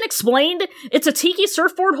 it has been explained. It's a tiki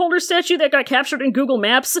surfboard holder statue that got captured in Google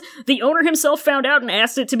Maps. The owner himself found out and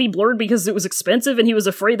asked it to be blurred because it was expensive and he was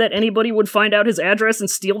afraid that anybody would find out his address and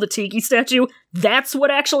steal the tiki statue. That's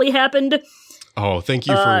what actually happened. Oh, thank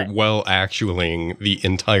you for actualing the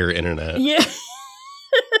entire internet. Yeah.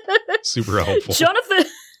 Super helpful. Jonathan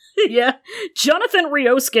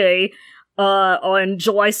Ryosuke, on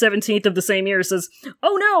July 17th of the same year says,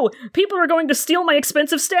 oh no, people are going to steal my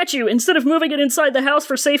expensive statue. Instead of moving it inside the house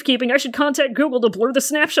for safekeeping, I should contact Google to blur the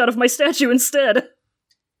snapshot of my statue instead.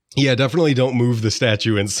 Yeah, definitely don't move the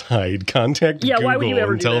statue inside. Contact Google why would you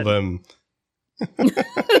ever and tell them.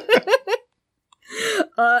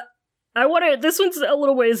 This one's a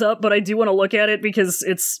little ways up, but I do want to look at it because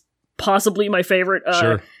it's possibly my favorite.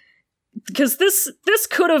 Sure. Because this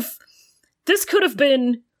could have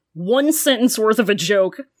been one sentence worth of a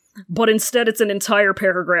joke, but instead it's an entire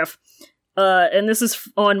paragraph. And this is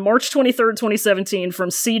on March 23rd, 2017 from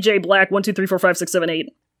CJ Black 1234567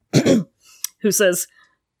 who says,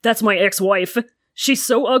 that's my ex-wife. She's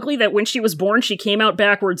so ugly that when she was born, she came out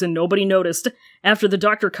backwards and nobody noticed. After the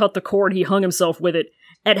doctor cut the cord, he hung himself with it.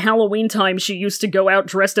 At Halloween time, she used to go out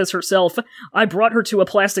dressed as herself. I brought her to a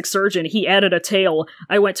plastic surgeon. He added a tail.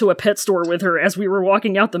 I went to a pet store with her. As we were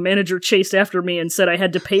walking out, the manager chased after me and said I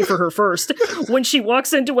had to pay for her first. When she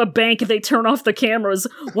walks into a bank, they turn off the cameras.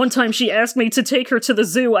 One time she asked me to take her to the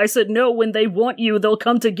zoo. I said, no, when they want you, they'll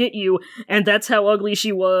come to get you. And that's how ugly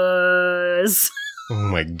she was.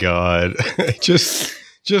 Oh my God. Just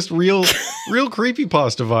real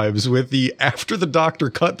creepypasta vibes with the after the doctor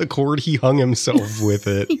cut the cord, he hung himself with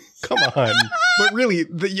it. Come on. But really,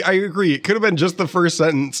 I agree. It could have been just the first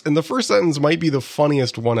sentence, and the first sentence might be the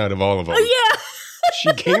funniest one out of all of them. Yeah.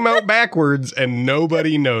 She came out backwards and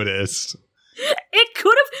nobody noticed. He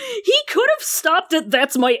could have stopped it,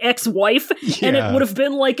 that's my ex-wife, and it would have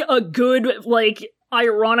been like a good, like,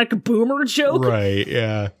 ironic boomer joke. Right,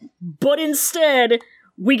 yeah. But instead,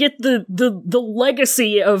 we get the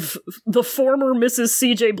legacy of the former Mrs.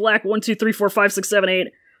 CJ Black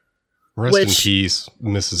 1234567 Rest in peace,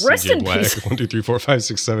 Mrs. CJ Black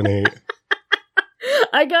 1234567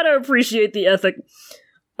 I gotta appreciate the ethic.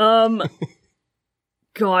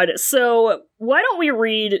 God, so why don't we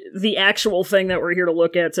read the actual thing that we're here to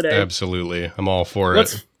look at today? Absolutely, I'm all for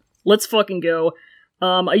it. Let's fucking go.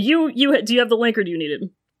 Do you have the link or do you need it?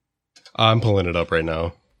 I'm pulling it up right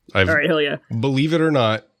now. All right, hell yeah. Believe it or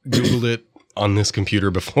not, Googled it on this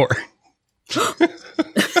computer before.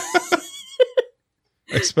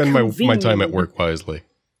 I spend my time at work wisely.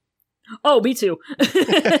 Oh, me too.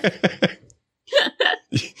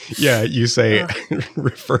 Yeah, you say,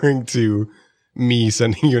 referring to me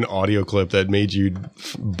sending you an audio clip that made you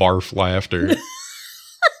barf laughter.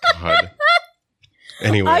 God.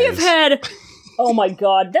 Anyways. I have had, oh my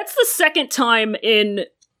god, that's the second time in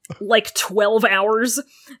like 12 hours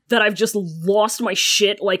that I've just lost my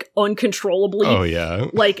shit like uncontrollably. Oh yeah.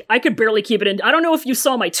 Like I could barely keep it in. I don't know if you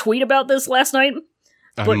saw my tweet about this last night,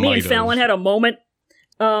 but me and Fallon had a moment.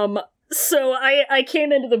 So I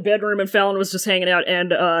came into the bedroom and Fallon was just hanging out,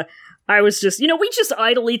 and I was just, we just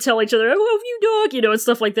idly tell each other, I love you, dog, and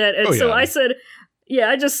stuff like that. And so I said, yeah,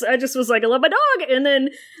 I just was like, I love my dog. And then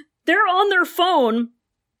they're on their phone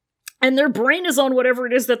and their brain is on whatever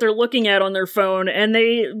it is that they're looking at on their phone. And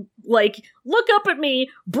they like look up at me,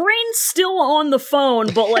 brain still on the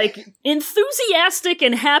phone, but like enthusiastic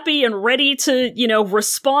and happy and ready to,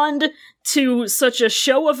 respond to such a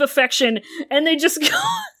show of affection. And they just go,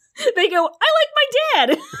 they go, I like my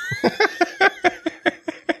dad.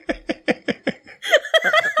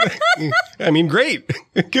 I mean, great.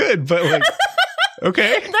 Good, but like,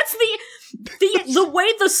 okay. That's the way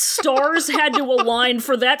the stars had to align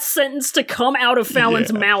for that sentence to come out of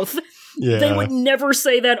Fallon's mouth. Yeah. They would never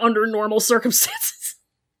say that under normal circumstances.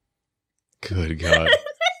 Good God.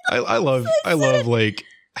 I love like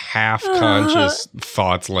half-conscious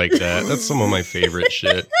thoughts like that. That's some of my favorite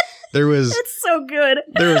shit. It's so good.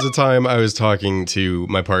 There was a time I was talking to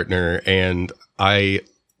my partner and I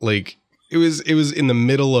like it was in the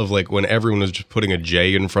middle of like when everyone was just putting a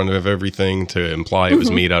J in front of everything to imply it was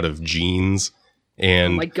made out of jeans.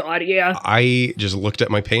 And oh my God, yeah. I just looked at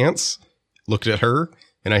my pants, looked at her,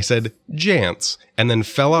 and I said, Jants, and then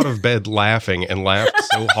fell out of bed laughing and laughed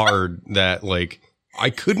so hard that like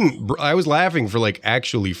I was laughing for like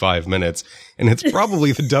actually 5 minutes, and it's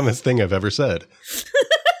probably the dumbest thing I've ever said.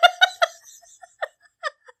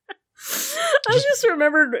 I just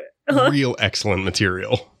remembered real excellent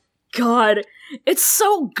material. God, it's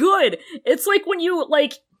so good. It's like when you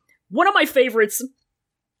like one of my favorites,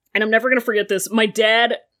 and I'm never gonna forget this. One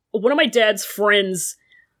of my dad's friends.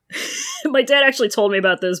 My dad actually told me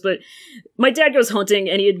about this, but my dad goes hunting,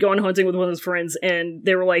 and he had gone hunting with one of his friends, and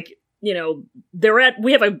they were like,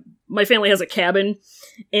 my family has a cabin,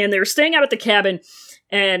 and they were staying out at the cabin,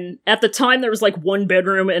 and at the time there was like one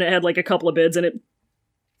bedroom, and it had like a couple of beds in it.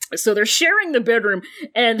 So they're sharing the bedroom,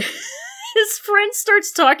 and his friend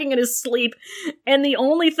starts talking in his sleep, and the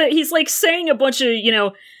only thing, he's like saying a bunch of,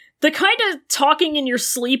 the kind of talking in your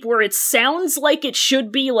sleep where it sounds like it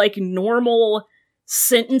should be like normal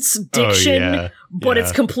sentence diction, but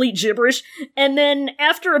it's complete gibberish. And then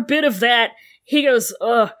after a bit of that, he goes,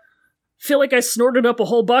 feel like I snorted up a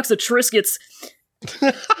whole box of Triscuits.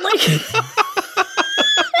 Like,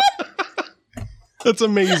 that's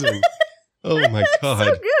amazing. Oh my God.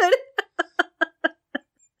 So good.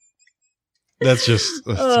 That's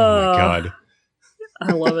oh my God.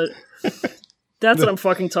 I love it. That's what I'm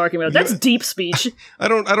fucking talking about. That's deep speech. I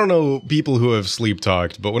don't know people who have sleep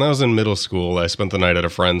talked, but when I was in middle school, I spent the night at a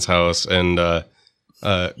friend's house, and a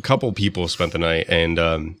couple people spent the night,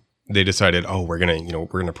 and they decided, we're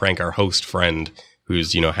gonna prank our host friend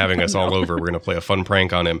who's having us all over. We're gonna play a fun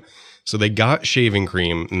prank on him. So they got shaving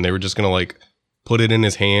cream, and they were just gonna like put it in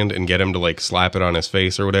his hand and get him to like slap it on his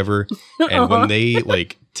face or whatever. And when they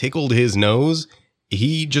like tickled his nose,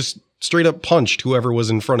 he just straight up punched whoever was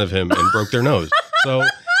in front of him and broke their nose. So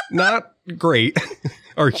not great,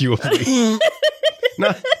 arguably.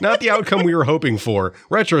 Not the outcome we were hoping for.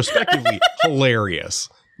 Retrospectively, hilarious.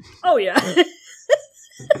 Oh yeah.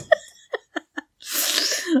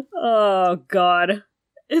 Oh God.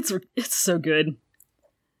 It's so good.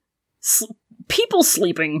 People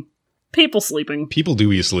sleeping. People sleeping. People do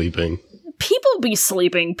be sleeping. People be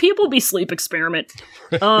sleeping. People be sleep experiment.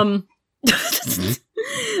 Do you want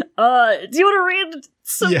to read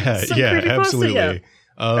some? Yeah, absolutely. Yeah.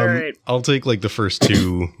 All right. I'll take like the first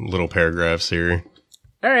two little paragraphs here.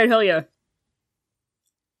 All right, hell yeah.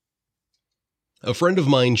 A friend of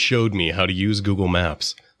mine showed me how to use Google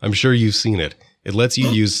Maps. I'm sure you've seen it. It lets you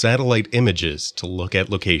use satellite images to look at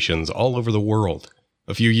locations all over the world.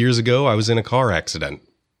 A few years ago, I was in a car accident.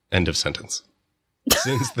 End of sentence.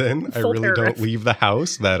 Since then, I really don't leave the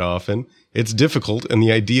house that often. It's difficult, and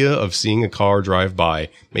the idea of seeing a car drive by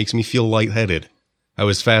makes me feel lightheaded. I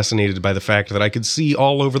was fascinated by the fact that I could see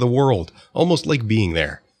all over the world, almost like being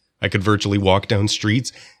there. I could virtually walk down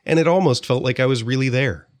streets, and it almost felt like I was really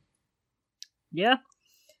there. Yeah.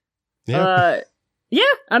 Yeah. Yeah,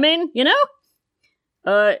 I mean,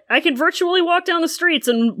 I can virtually walk down the streets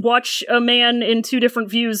and watch a man in 2 different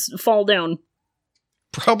views fall down.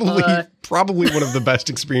 Probably one of the best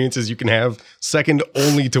experiences you can have, second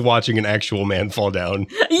only to watching an actual man fall down.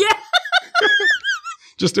 Yeah.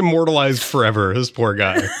 Just immortalized forever, this poor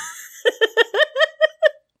guy.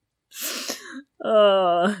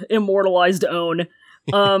 Immortalized own.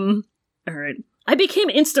 Alright. I became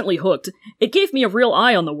instantly hooked. It gave me a real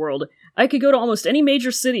eye on the world. I could go to almost any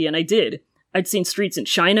major city, and I did. I'd seen streets in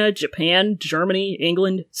China, Japan, Germany,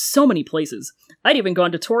 England, so many places. I'd even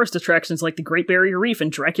gone to tourist attractions like the Great Barrier Reef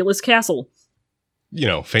and Dracula's Castle.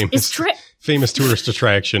 Famous tourist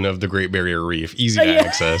attraction of the Great Barrier Reef. Easy to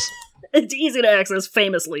access. It's easy to access,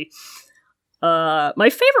 famously. My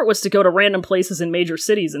favorite was to go to random places in major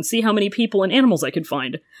cities and see how many people and animals I could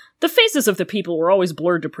find. The faces of the people were always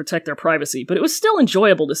blurred to protect their privacy, but it was still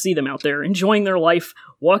enjoyable to see them out there, enjoying their life,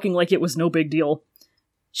 walking like it was no big deal.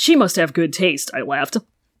 She must have good taste, I laughed.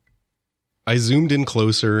 I zoomed in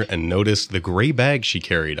closer and noticed the gray bag she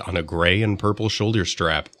carried on a gray and purple shoulder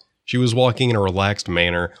strap. She was walking in a relaxed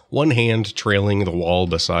manner, one hand trailing the wall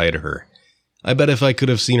beside her. I bet if I could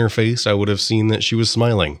have seen her face, I would have seen that she was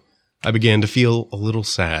smiling. I began to feel a little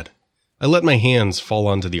sad. I let my hands fall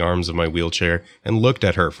onto the arms of my wheelchair and looked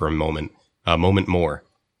at her for a moment more.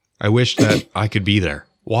 I wished that I could be there,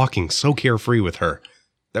 walking so carefree with her.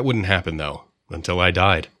 That wouldn't happen, though, until I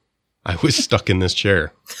died. I was stuck in this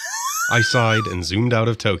chair. I sighed and zoomed out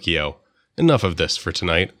of Tokyo. Enough of this for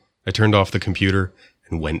tonight. I turned off the computer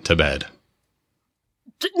and went to bed.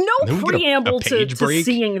 No preamble to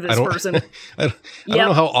seeing this person. I don't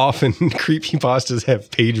know how often creepypastas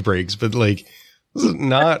have page breaks, but like, this is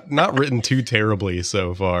not written too terribly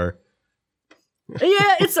so far.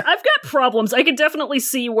 Yeah, I've got problems. I could definitely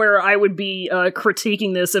see where I would be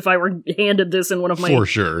critiquing this if I were handed this in one of my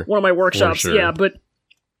workshops. Sure. Yeah, but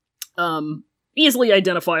easily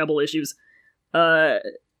identifiable issues.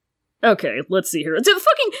 Okay, let's see here.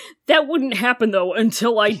 That wouldn't happen though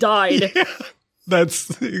until I died. Yeah.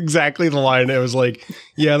 That's exactly the line. It was like,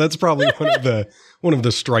 yeah, that's probably one of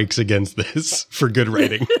the strikes against this for good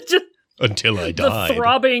writing. Until I died. The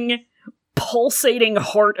throbbing, pulsating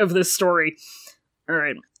heart of this story. All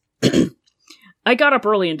right. I got up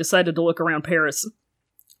early and decided to look around Paris.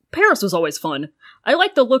 Paris was always fun. I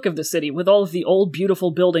liked the look of the city, with all of the old, beautiful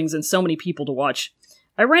buildings and so many people to watch.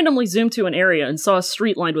 I randomly zoomed to an area and saw a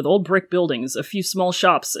street lined with old brick buildings, a few small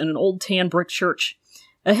shops, and an old tan brick church.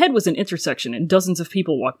 Ahead was an intersection, and dozens of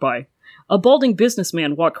people walked by. A balding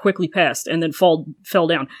businessman walked quickly past, and then fell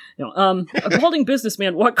down. A balding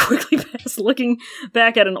businessman walked quickly past, looking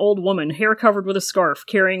back at an old woman, hair covered with a scarf,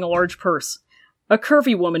 carrying a large purse. A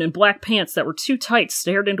curvy woman in black pants that were too tight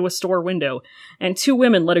stared into a store window, and 2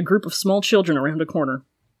 women led a group of small children around a corner.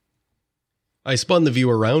 I spun the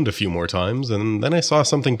view around a few more times, and then I saw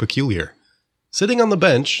something peculiar. Sitting on the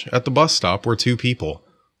bench at the bus stop were 2 people.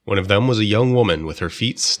 One of them was a young woman with her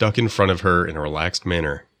feet stuck in front of her in a relaxed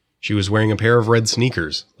manner. She was wearing a pair of red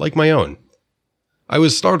sneakers, like my own. I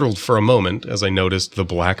was startled for a moment as I noticed the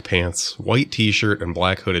black pants, white t-shirt, and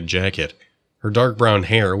black hooded jacket. Her dark brown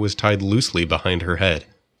hair was tied loosely behind her head.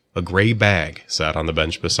 A gray bag sat on the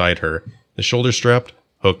bench beside her, the shoulder strap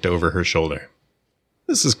hooked over her shoulder.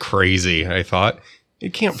 This is crazy, I thought.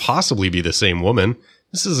 It can't possibly be the same woman.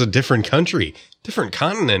 This is a different country, different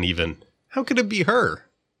continent even. How could it be her?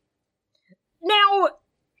 Now,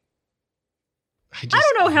 I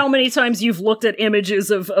don't know how many times you've looked at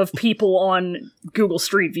images of people on Google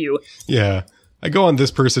Street View. Yeah. I go on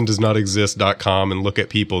thispersondoesnotexist.com and look at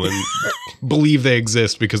people and believe they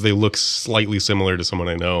exist because they look slightly similar to someone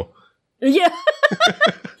I know. Yeah.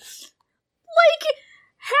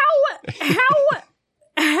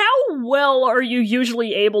 How well are you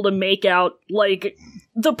usually able to make out, like,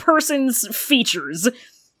 the person's features?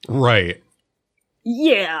 Right.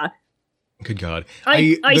 Yeah. Good God.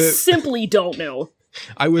 I simply don't know.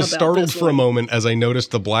 I was startled for a moment as I noticed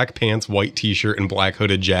the black pants, white t-shirt, and black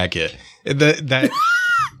hooded jacket. That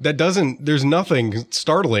doesn't, there's nothing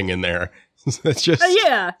startling in there. That's just,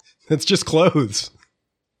 yeah. That's just clothes.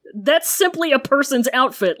 That's simply a person's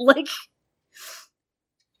outfit. Like,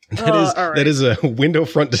 that is a window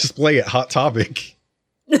front display at Hot Topic.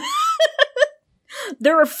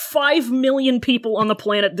 There are 5 million people on the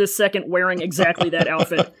planet this second wearing exactly that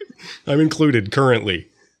outfit. I'm included currently.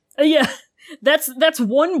 Yeah, that's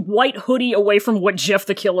one white hoodie away from what Jeff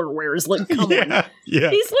the Killer wears. Like, come on. Yeah.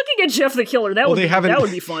 He's looking at Jeff the Killer. That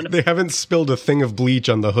would be fun. They haven't spilled a thing of bleach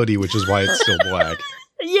on the hoodie, which is why it's still black.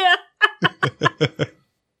 Yeah.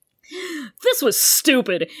 This This was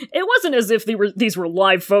stupid. It wasn't as if these were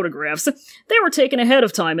live photographs. They were taken ahead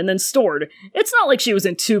of time and then stored. It's not like she was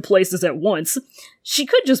in 2 places at once. She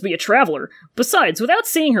could just be a traveler. Besides, without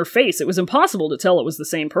seeing her face, it was impossible to tell it was the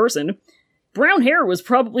same person. Brown hair was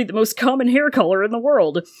probably the most common hair color in the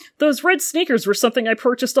world. Those red sneakers were something I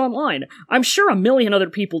purchased online. I'm sure a million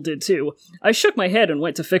other people did too. I shook my head and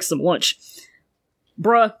went to fix some lunch.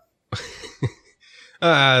 Bruh.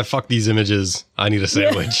 Fuck these images. I need a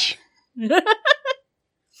sandwich.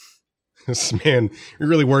 This man, you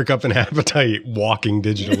really work up an appetite walking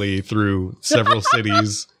digitally through several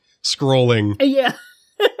cities, scrolling. Yeah.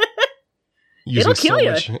 Using It'll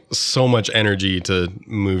kill so much energy to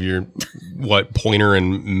move your pointer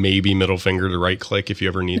and maybe middle finger to right click if you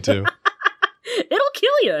ever need to. It'll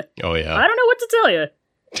kill you. Oh yeah. I don't know what to tell you.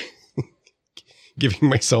 Giving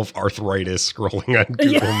myself arthritis scrolling on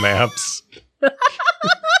Google Maps.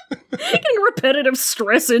 Getting repetitive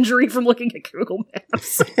stress injury from looking at Google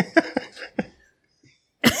Maps.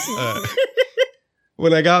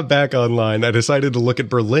 When I got back online, I decided to look at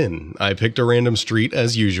Berlin. I picked a random street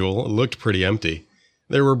as usual. It looked pretty empty.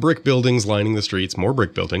 There were brick buildings lining the streets, more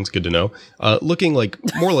brick buildings, good to know, looking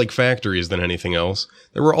more like factories than anything else.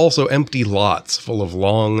 There were also empty lots full of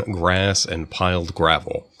long grass and piled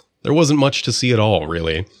gravel. There wasn't much to see at all,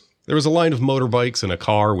 really. There was a line of motorbikes and a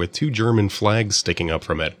car with 2 German flags sticking up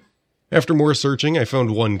from it. After more searching, I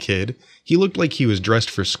found one kid. He looked like he was dressed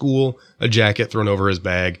for school, a jacket thrown over his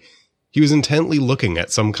bag. He was intently looking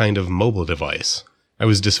at some kind of mobile device. I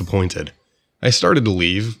was disappointed. I started to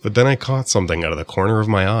leave, but then I caught something out of the corner of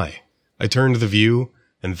my eye. I turned the view,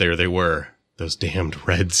 and there they were. Those damned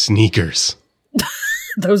red sneakers.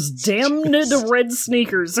 Those damned red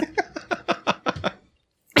sneakers.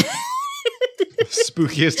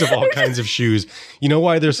 Spookiest of all kinds of shoes. You know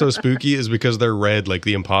why they're so spooky is because they're red like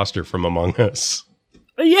the imposter from Among Us.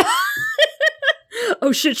 Yeah.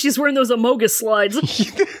 Oh shit, she's wearing those Amogus slides.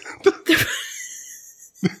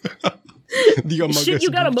 The Among Us shit,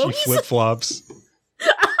 you got Amogus? flip-flops.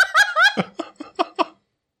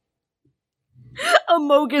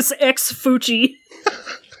 Amogus X Fucci.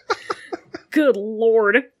 Good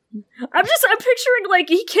lord. I'm picturing, like,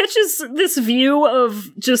 he catches this view of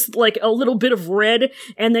just, like, a little bit of red,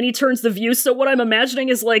 and then he turns the view, so what I'm imagining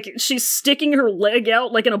is, like, she's sticking her leg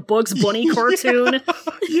out, like in a Bugs Bunny cartoon.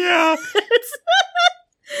 Yeah.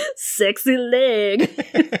 Sexy leg.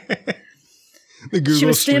 The Google she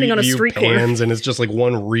was standing Street on a View street pans, corner. and it's just, like,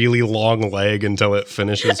 one really long leg until it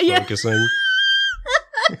finishes focusing.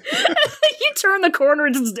 You turn the corner,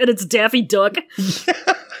 and it's Daffy Duck.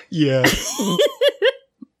 Yeah.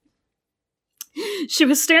 She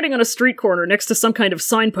was standing on a street corner next to some kind of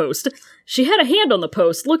signpost. She had a hand on the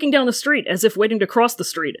post, looking down the street as if waiting to cross the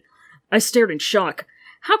street. I stared in shock.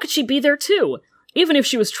 How could she be there too? Even if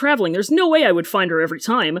she was traveling, there's no way I would find her every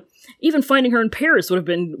time. Even finding her in Paris would have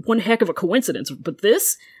been one heck of a coincidence. But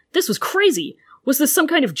this was crazy. Was this some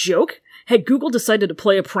kind of joke? Had Google decided to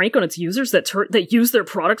play a prank on its users that use their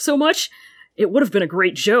product so much? It would have been a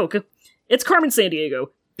great joke. It's Carmen Sandiego.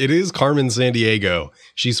 It is Carmen Sandiego.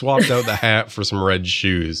 She swapped out the hat for some red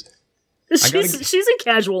shoes. She's in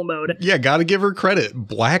casual mode. Yeah, gotta give her credit.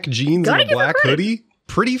 Black jeans and a black hoodie?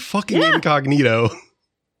 Pretty fucking incognito.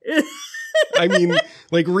 I mean,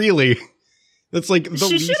 like, really. That's like the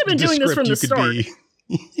she least should have been doing this from the start.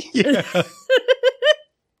 Yeah.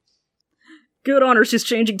 Good on her, she's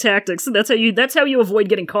changing tactics. That's how you avoid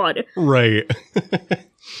getting caught. Right.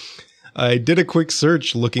 I did a quick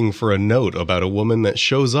search looking for a note about a woman that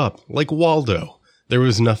shows up, like Waldo. There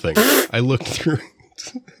was nothing. I looked through...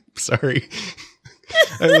 Sorry.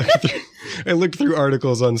 I looked through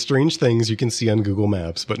articles on strange things you can see on Google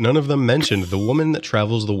Maps, but none of them mentioned the woman that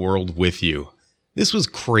travels the world with you. This was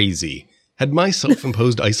crazy. Had my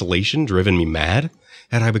self-imposed isolation driven me mad?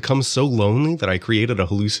 Had I become so lonely that I created a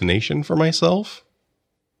hallucination for myself?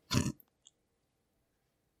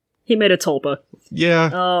 He made a tulpa. Yeah.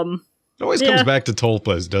 It always comes back to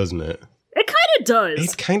tulpas, doesn't it? It kind of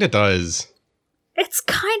does. It kind of does. It's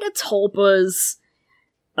kind of tulpas.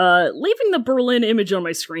 Leaving the Berlin image on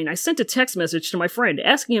my screen, I sent a text message to my friend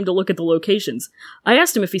asking him to look at the locations. I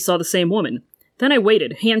asked him if he saw the same woman. Then I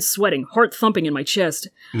waited, hands sweating, heart thumping in my chest.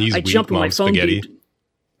 I jumped when my phone beeped.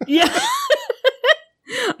 Yeah.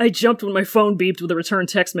 I jumped when my phone beeped with a return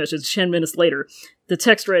text message 10 minutes later. The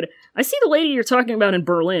text read, I see the lady you're talking about in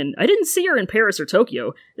Berlin. I didn't see her in Paris or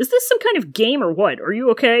Tokyo. Is this some kind of game or what? Are you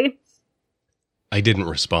okay? I didn't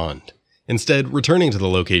respond. Instead, returning to the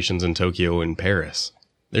locations in Tokyo and Paris.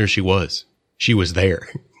 There she was. She was there.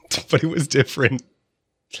 But it was different.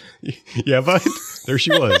 Yeah, but there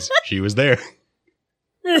she was. She was there.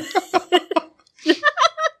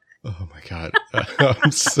 Oh my god.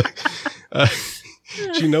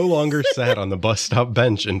 She no longer sat on the bus stop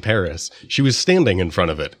bench in Paris. She was standing in front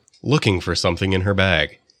of it, looking for something in her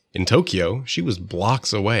bag. In Tokyo, she was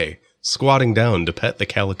blocks away, squatting down to pet the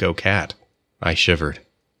calico cat. I shivered.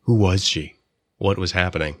 Who was she? What was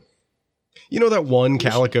happening? You know that one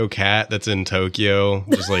calico cat that's in Tokyo?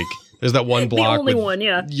 Just like, there's that one block. The only with, one,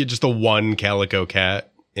 yeah. Just the one calico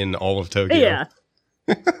cat in all of Tokyo. Yeah.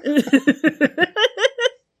 I'm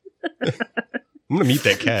gonna meet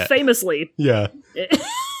that cat. Famously. Yeah.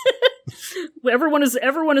 Everyone is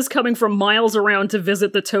coming from miles around to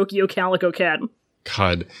visit the Tokyo Calico Cat.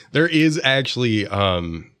 God, there is actually,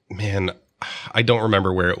 man, I don't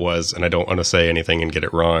remember where it was, and I don't want to say anything and get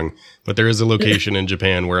it wrong, but there is a location in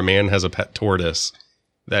Japan where a man has a pet tortoise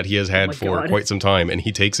that he has had for quite some time, and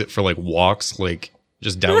he takes it for like walks, like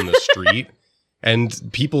just down the street, and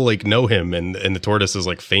people like know him, and the tortoise is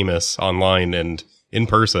like famous online and in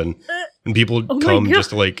person, and people come just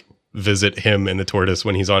to like visit him and the tortoise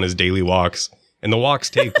when he's on his daily walks, and the walks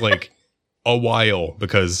take like a while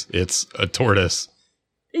because it's a tortoise.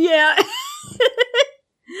 Yeah.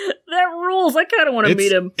 That rules. I kind of want to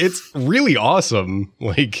meet him. It's really awesome.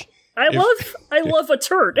 Like I love a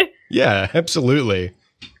turd. Yeah, absolutely.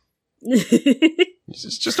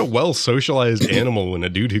 It's just a well socialized animal and a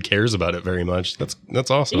dude who cares about it very much. That's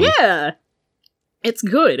awesome. Yeah. It's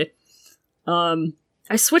good.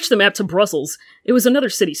 I switched the map to Brussels. It was another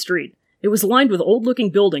city street. It was lined with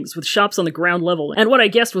old-looking buildings with shops on the ground level and what I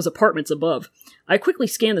guessed was apartments above. I quickly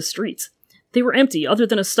scanned the streets. They were empty, other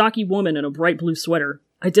than a stocky woman in a bright blue sweater.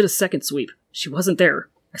 I did a second sweep. She wasn't there.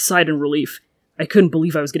 I sighed in relief. I couldn't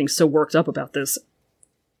believe I was getting so worked up about this.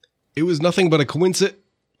 It was nothing but a coincidence.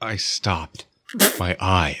 I stopped, my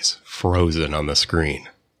eyes frozen on the screen.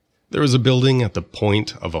 There was a building at the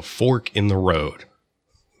point of a fork in the road,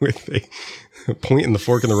 with a point in the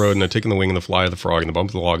fork in the road and a tick in the wing and the fly of the frog and the bump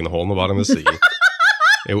of the log and the hole in the bottom of the sea.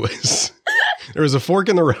 There was a fork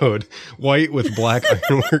in the road, white with black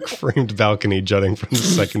ironwork framed balcony jutting from the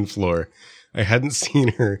second floor. I hadn't seen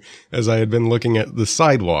her as I had been looking at the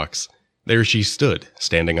sidewalks. There she stood,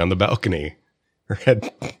 standing on the balcony, her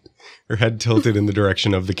head tilted in the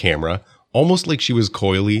direction of the camera, almost like she was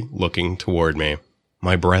coyly looking toward me.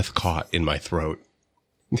 My breath caught in my throat.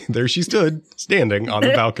 There she stood, standing on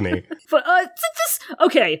the balcony. But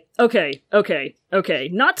okay.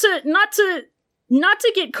 Not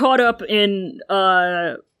to get caught up in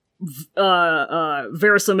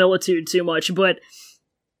verisimilitude too much, but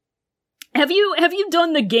have you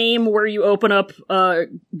done the game where you open up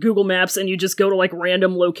Google Maps and you just go to like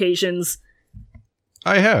random locations?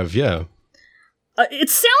 I have, yeah. It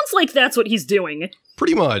sounds like that's what he's doing.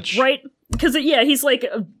 Pretty much, right? Because he's like.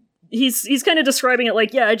 He's kind of describing it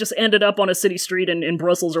like, yeah, I just ended up on a city street in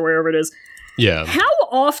Brussels or wherever it is. Yeah. How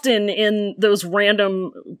often in those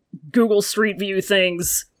random Google Street View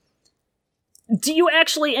things do you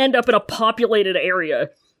actually end up in a populated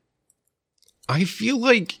area? I feel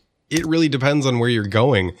like it really depends on where you're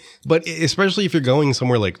going, but especially if you're going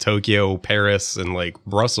somewhere like Tokyo, Paris, and like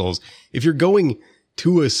Brussels, if you're going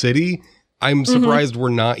to a city, I'm surprised we're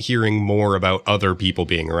not hearing more about other people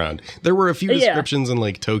being around. There were a few descriptions in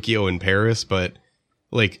like Tokyo and Paris, but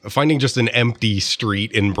like finding just an empty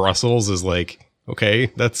street in Brussels is like, okay,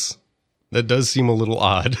 that does seem a little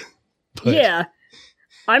odd. But, yeah.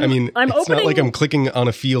 It's not like I'm clicking on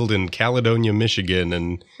a field in Caledonia, Michigan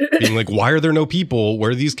and being like, why are there no people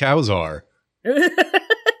where these cows are?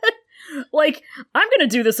 Like, I'm gonna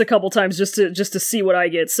do this a couple times just to see what I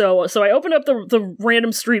get. So I opened up the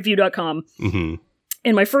randomstreetview.com,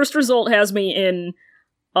 and my first result has me in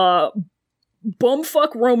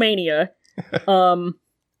bumfuck Romania.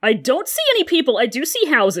 I don't see any people. I do see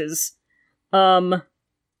houses. And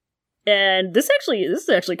this is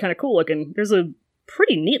actually kind of cool looking. There's a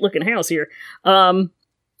pretty neat looking house here.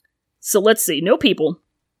 So let's see. No people.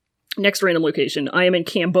 Next random location. I am in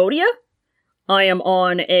Cambodia. I am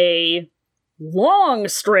on a long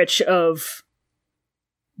stretch of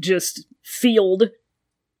just field.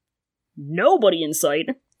 Nobody in sight.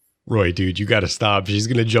 Roy, dude, you gotta stop. She's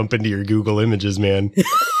gonna jump into your Google Images, man.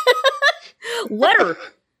 Let her.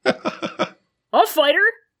 I'll fight her.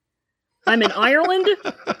 I'm in Ireland.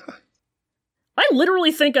 I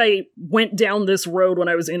literally think I went down this road when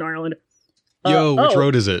I was in Ireland. Which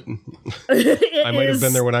road is it? I might have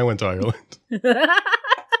been there when I went to Ireland.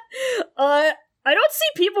 I don't see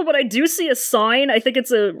people, but I do see a sign. I think it's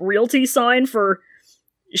a realty sign for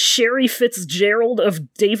Sherry Fitzgerald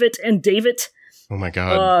of David and David. Oh my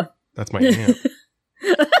god. That's my aunt.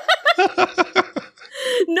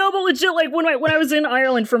 No, but legit, like when I was in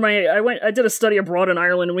Ireland for I did a study abroad in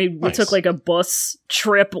Ireland, and we Nice. took like a bus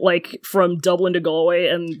trip like from Dublin to Galway,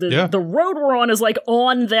 and the road we're on is like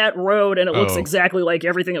on that road, and it looks Oh. exactly like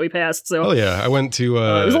everything that we passed. So Oh yeah, I went to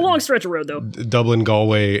it was a long stretch of road though. Dublin,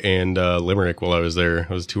 Galway, and Limerick while I was there.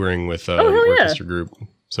 I was touring with hell yeah. orchestra group.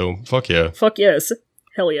 So fuck yeah. Fuck yes,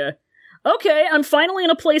 hell yeah. Okay, I'm finally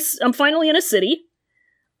in a place. I'm finally in a city,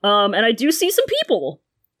 and I do see some people.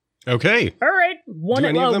 Okay. All right, Do one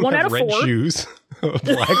any of them out have of red 4. shoes? A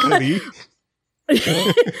black hoodie?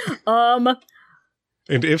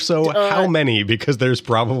 And if so, how many? Because there's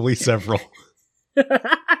probably several.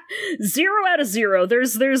 0 out of 0.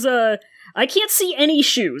 There's I can't see any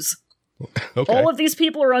shoes. Okay. All of these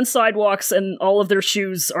people are on sidewalks, and all of their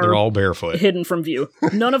shoes They're are all barefoot. hidden from view.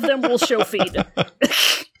 None of them will show feet.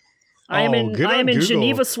 I am in Google.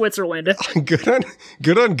 Geneva, Switzerland.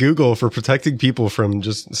 Good on Google for protecting people from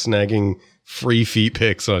just snagging free feet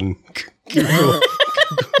pics on Google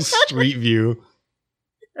Street View.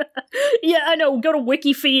 Yeah, I know. Go to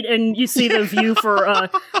WikiFeet and you see the view for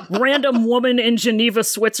random woman in Geneva,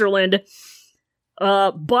 Switzerland.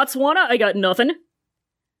 Botswana, I got nothing.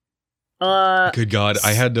 Good God,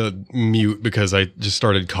 I had to mute because I just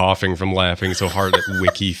started coughing from laughing so hard at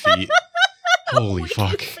WikiFeet. Holy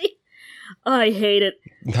fuck. I hate it.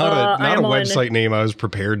 Not a I am website name I was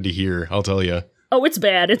prepared to hear, I'll tell you. Oh, it's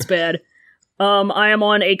bad. It's bad. I am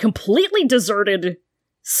on a completely deserted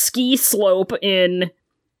ski slope in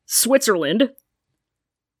Switzerland.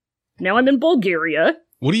 Now I'm in Bulgaria.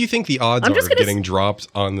 What do you think the odds I'm are just of gonna getting dropped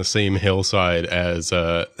on the same hillside as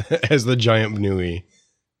as the giant Bnui?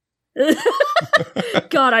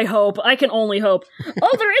 God, I hope. I can only hope.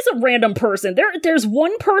 Oh, there is a random person. There's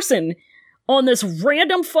one person on this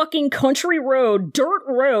random fucking country road, dirt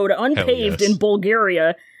road, unpaved yes. in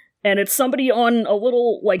Bulgaria, and it's somebody on a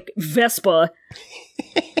little, like, Vespa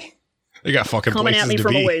They got fucking coming places at me to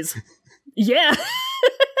from be. a ways. Yeah.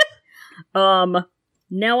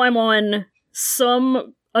 Now I'm on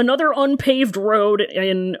another unpaved road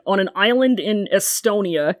on an island in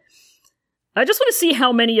Estonia. I just want to see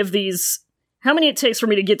how many it takes for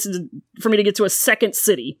me to get to a second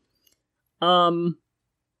city. I'm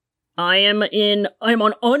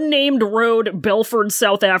on unnamed road, Belford,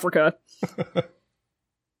 South Africa.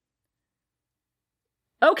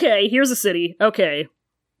 Okay, here's a city. Okay.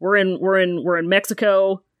 We're in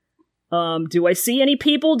Mexico. Do I see any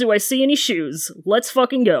people? Do I see any shoes? Let's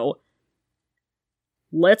fucking go.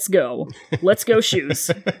 Let's go. Let's go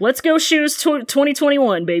shoes. Let's go shoes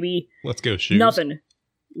 2021, baby. Let's go shoes. Nothing.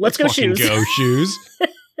 Let's go fucking shoes. Go shoes.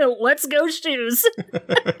 Let's go shoes.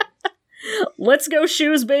 Let's go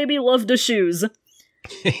shoes, baby. Love the shoes.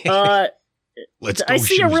 Let's go I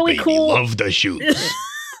see shoes, a really baby. cool- Love the shoes.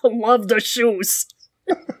 Love the shoes.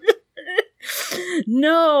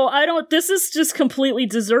 No, I don't. This is just completely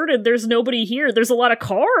deserted. There's nobody here. There's a lot of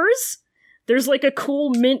cars. There's like a cool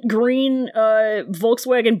mint green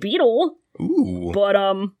Volkswagen Beetle. Ooh. But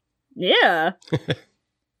yeah.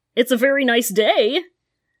 It's a very nice day.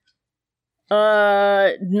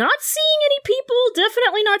 Not seeing any people,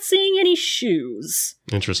 definitely not seeing any shoes.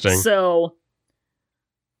 Interesting. So,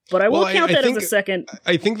 but I will Well, count I that think- as a second.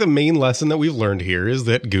 I think the main lesson that we've learned here is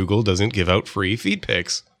that Google doesn't give out free feed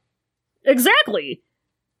pics. Exactly.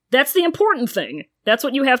 That's the important thing. That's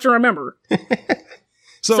what you have to remember.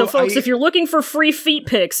 So folks, if you're looking for free feet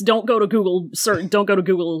pics, don't go to Google. Don't go to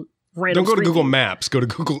Google random. don't go to Street Google View. Maps, go to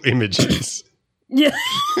Google Images. Yeah.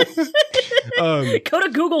 um, Go to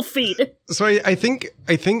Google Feet. so I think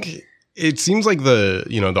it seems like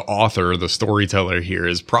the author, the storyteller here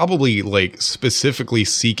is probably like specifically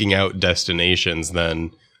seeking out destinations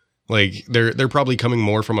then. Like they're probably coming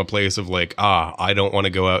more from a place of like, I don't want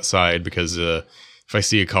to go outside because if I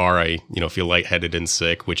see a car, I feel lightheaded and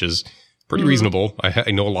sick, which is pretty reasonable.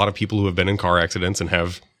 I know a lot of people who have been in car accidents and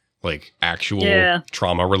have like actual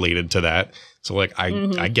trauma related to that. So like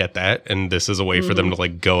I get that, and this is a way for them to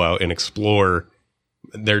like go out and explore.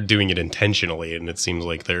 They're doing it intentionally, and it seems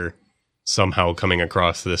like they're somehow coming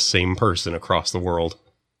across this same person across the world.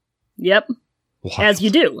 Yep. Wild. As you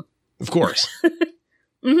do. Of course.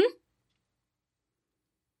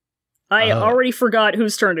 I already forgot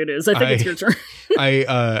whose turn it is. I think it's your turn.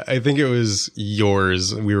 I think it was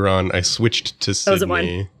yours. I switched to Sydney. Oh, is it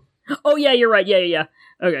mine? Oh, yeah, you're right. Yeah.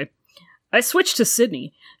 Okay. I switched to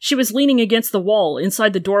Sydney. She was leaning against the wall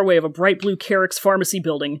inside the doorway of a bright blue Carrick's pharmacy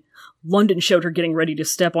building. London showed her getting ready to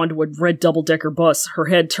step onto a red double-decker bus, her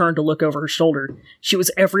head turned to look over her shoulder. She was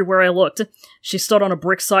everywhere I looked. She stood on a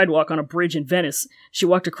brick sidewalk on a bridge in Venice. She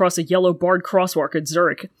walked across a yellow barred crosswalk at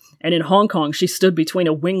Zurich. And in Hong Kong, she stood between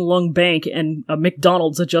a Wing Lung Bank and a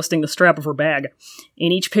McDonald's adjusting the strap of her bag.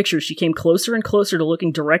 In each picture, she came closer and closer to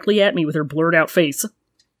looking directly at me with her blurred-out face.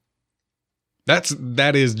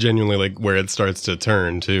 That is genuinely, like, where it starts to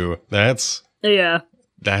turn, too. Yeah.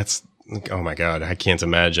 That's... Oh my god, I can't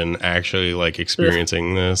imagine actually like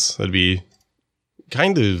experiencing this. That'd be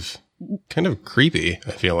kind of creepy,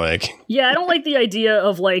 I feel like. Yeah, I don't like the idea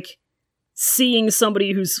of like seeing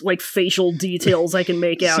somebody whose like facial details I can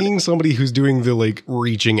make out. Seeing somebody who's doing the like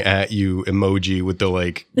reaching at you emoji with the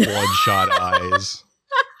like bloodshot eyes.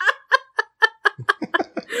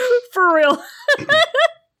 For real.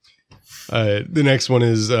 The next one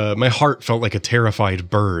is, my heart felt like a terrified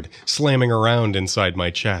bird slamming around inside my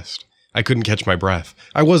chest. I couldn't catch my breath.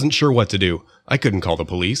 I wasn't sure what to do. I couldn't call the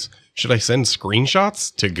police. Should I send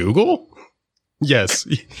screenshots to Google? Yes,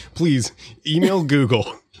 please email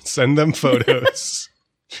Google. Send them photos.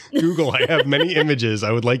 Google, I have many images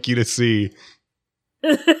I would like you to see.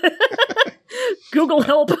 Google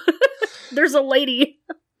help. There's a lady.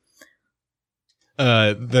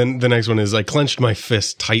 Then the next one is, I clenched my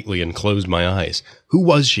fist tightly and closed my eyes. Who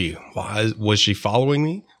was she? Was she following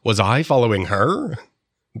me? Was I following her?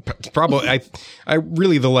 Probably. I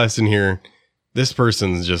really, the lesson here, this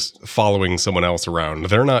person's just following someone else around.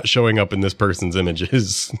 They're not showing up in this person's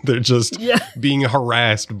images. They're just being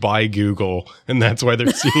harassed by Google. And that's why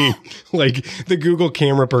they're seeing, like, the Google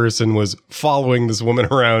camera person was following this woman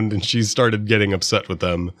around and she started getting upset with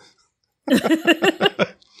them.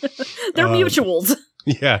 They're mutuals.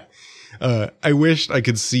 Yeah. I wished I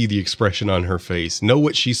could see the expression on her face, know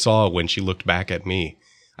what she saw when she looked back at me.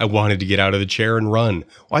 I wanted to get out of the chair and run.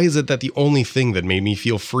 Why is it that the only thing that made me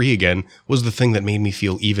feel free again was the thing that made me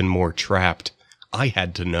feel even more trapped? I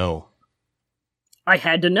had to know. I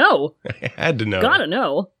had to know. I had to know. Gotta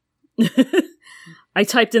know. I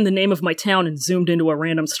typed in the name of my town and zoomed into a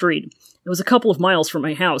random street. It was a couple of miles from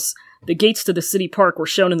my house. The gates to the city park were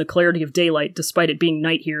shown in the clarity of daylight, despite it being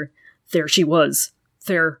night here. There she was.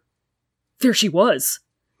 There she was.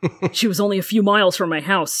 She was only a few miles from my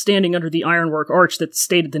house, standing under the ironwork arch that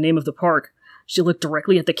stated the name of the park. She looked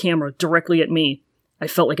directly at the camera, directly at me. I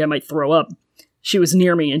felt like I might throw up. She was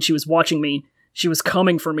near me, and she was watching me. She was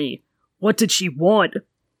coming for me. What did she want?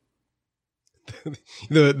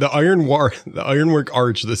 The ironwork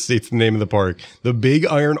arch that states the name of the park. The big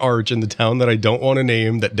iron arch in the town that I don't want to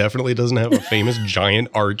name that definitely doesn't have a famous giant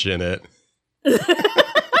arch in it.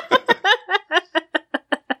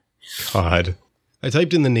 God. I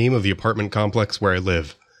typed in the name of the apartment complex where I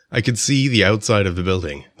live. I could see the outside of the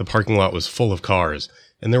building. The parking lot was full of cars,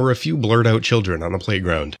 and there were a few blurred out children on the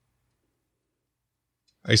playground.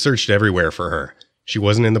 I searched everywhere for her. She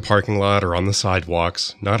wasn't in the parking lot or on the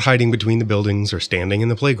sidewalks, not hiding between the buildings or standing in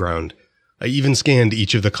the playground. I even scanned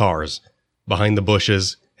each of the cars, behind the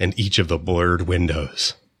bushes, and each of the blurred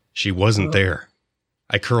windows. She wasn't there.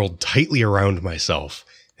 I curled tightly around myself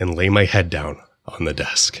and lay my head down on the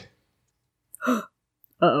desk.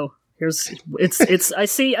 Uh-oh. It's I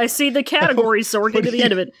see the categories, so we're getting to the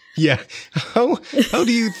end of it. Yeah. How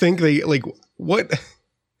do you think they, like, what,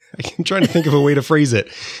 I'm trying to think of a way to phrase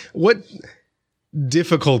it. What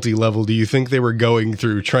difficulty level do you think they were going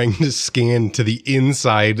through trying to scan to the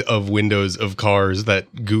inside of windows of cars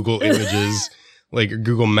that Google Images, like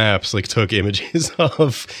Google Maps, like took images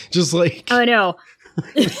of? Just like, I know.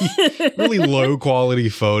 really low quality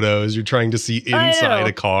photos. You're trying to see inside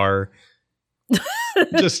a car.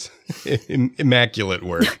 Just immaculate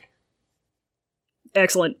work.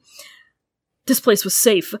 Excellent. This place was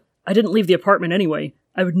safe. I didn't leave the apartment anyway.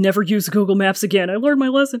 I would never use Google Maps again. I learned my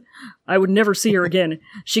lesson. I would never see her again.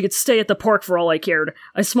 She could stay at the park for all I cared.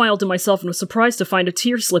 I smiled to myself and was surprised to find a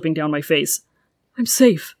tear slipping down my face. I'm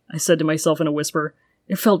safe, I said to myself in a whisper.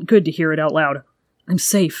 It felt good to hear it out loud. I'm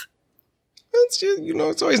safe. It's just,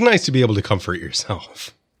 it's always nice to be able to comfort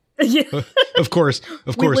yourself. Yeah. Of course.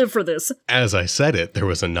 We live for this. As I said it, there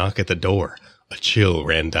was a knock at the door. A chill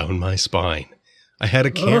ran down my spine. I had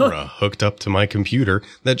a camera hooked up to my computer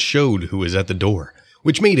that showed who was at the door,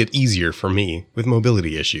 which made it easier for me with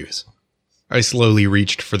mobility issues. I slowly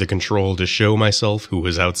reached for the control to show myself who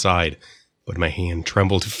was outside, but my hand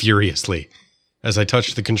trembled furiously. As I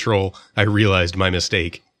touched the control, I realized my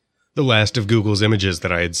mistake. The last of Google's images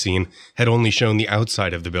that I had seen had only shown the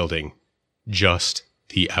outside of the building. Just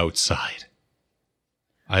the outside.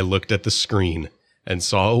 I looked at the screen and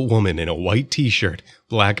saw a woman in a white t-shirt,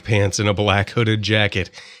 black pants, and a black hooded jacket,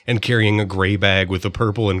 and carrying a gray bag with a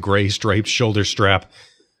purple and gray striped shoulder strap.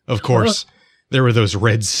 Of course, there were those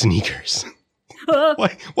red sneakers.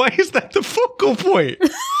 Why is that the focal point?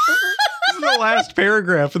 This is the last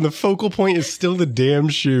paragraph, and the focal point is still the damn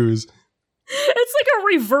shoes. It's like a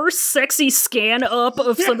reverse sexy scan up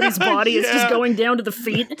of somebody's body. It's just going down to the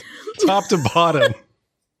feet. Top to bottom.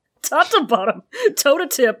 Top to bottom. Toe to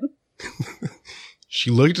tip. She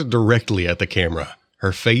looked directly at the camera,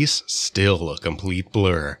 her face still a complete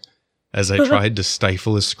blur. As I tried to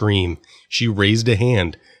stifle a scream, she raised a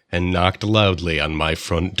hand and knocked loudly on my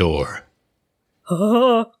front door.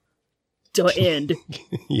 The end.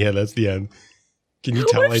 Yeah, that's the end. Can you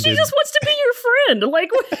tell what if I she did? just wants to be your friend?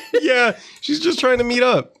 Like, what? Yeah, she's just trying to meet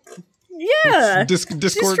up. Yeah. Discord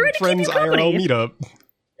trying to keep friends you company. IRL meetup.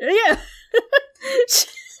 Yeah.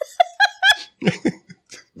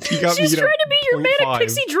 She's trying to be your manic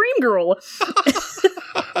pixie dream girl.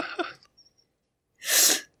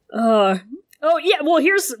 Oh yeah, well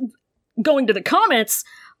here's going to the comments.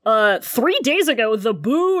 3 days ago, the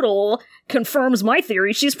Boodle confirms my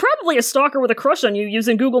theory. She's probably a stalker with a crush on you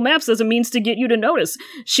using Google Maps as a means to get you to notice.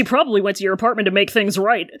 She probably went to your apartment to make things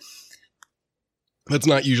right. That's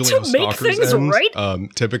not usually to how stalkers make things end, right?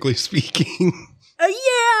 Typically speaking.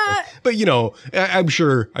 Yeah. But you know, I'm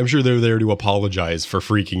sure they're there to apologize for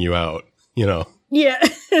freaking you out. You know. Yeah.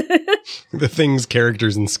 The things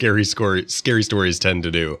characters in scary stories tend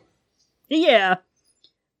to do. Yeah.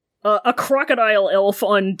 A crocodile elf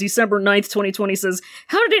on December 9th, 2020 says,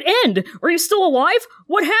 "How did it end? Are you still alive?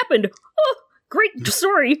 What happened? Oh, great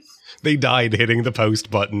story." They died hitting the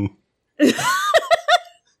post button.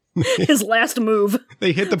 His last move.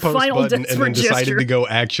 They hit the post Final button and then decided gesture. to go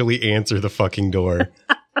actually answer the fucking door.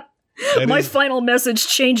 My final message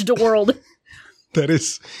changed the world. That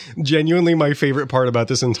is genuinely my favorite part about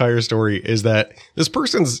this entire story is that this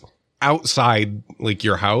person's outside, like,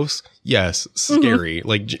 your house. Yes, scary,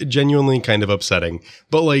 like genuinely kind of upsetting,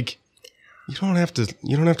 but like you don't have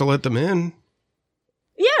to let them in.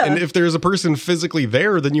 Yeah. And if there's a person physically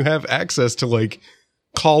there, then you have access to like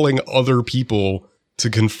calling other people to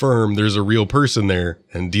confirm there's a real person there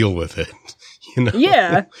and deal with it. You know?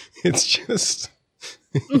 Yeah. It's just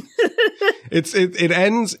it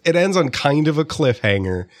ends on kind of a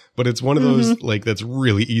cliffhanger, but it's one of those like that's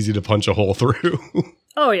really easy to punch a hole through.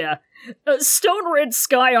 Oh yeah. Stone Red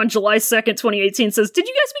Sky on July 2nd, 2018 says, "Did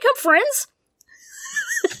you guys become friends?"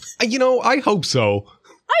 You know, I hope so.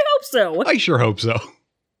 I hope so. I sure hope so.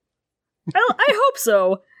 I hope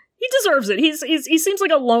so. He deserves it. He seems like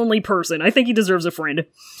a lonely person. I think he deserves a friend.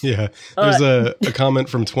 Yeah. There's a comment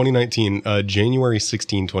from 2019, January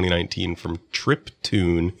 16, 2019, from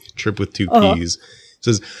Triptune, Trip with two P's. It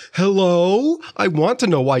says, "Hello, I want to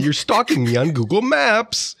know why you're stalking me on Google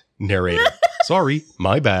Maps." Narrator, "Sorry,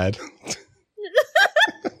 my bad."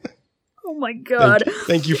 Oh my god.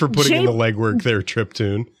 Thank you for putting in the legwork there,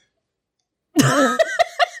 Triptune.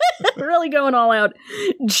 Really going all out.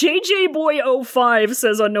 JJ Boy 05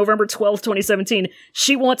 says on November 12th, 2017,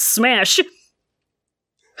 "She wants Smash."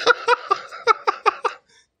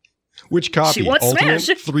 Which copy? She wants Ultimate,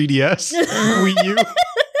 Smash. 3DS, Wii U,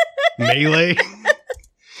 Melee.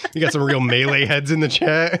 You got some real Melee heads in the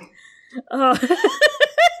chat.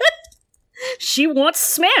 She wants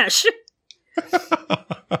Smash.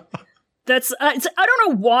 That's I don't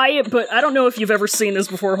know why, but I don't know if you've ever seen this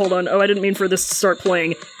before. Hold on. Oh, I didn't mean for this to start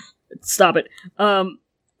playing. Stop it. I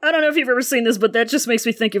don't know if you've ever seen this, but that just makes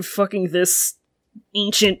me think of fucking this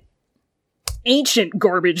ancient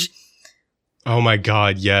garbage. Oh my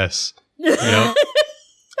god, yes. Yep.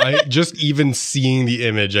 I just even seeing the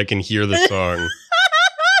image, I can hear the song.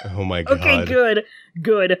 Oh my god. Okay, good.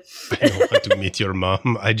 I don't want to meet your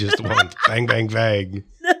mom. I just want bang, bang, bang.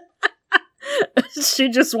 She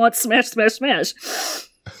just wants smash, smash, smash.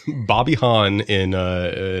 Bobby Hahn in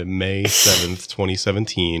May 7th,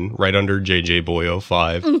 2017, right under JJ Boy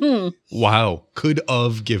 05. Wow, could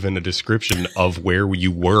have given a description of where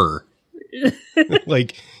you were.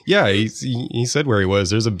 Like, yeah, he said where he was.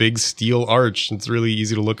 There's a big steel arch. It's really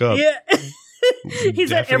easy to look up. Yeah.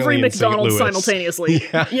 He's at every Definitely in St. McDonald's Louis. simultaneously.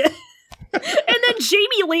 Yeah. And then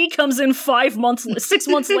Jamie Lee comes in 6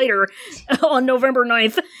 months later on November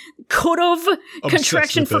 9th. Could have,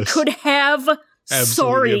 contraction for this. could have, Absolutely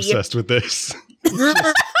sorry. obsessed with this.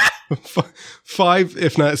 Just 5,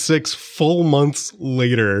 if not 6 full months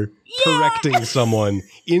later, correcting someone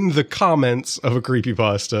in the comments of a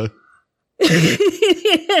creepypasta.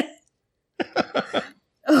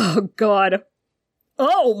 Oh, God.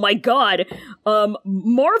 Oh, my God.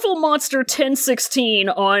 Marvel Monster 1016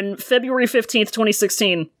 on February 15th,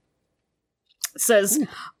 2016. says,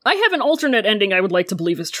 I have an alternate ending I would like to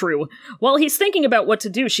believe is true. While he's thinking about what to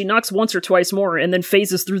do, she knocks once or twice more and then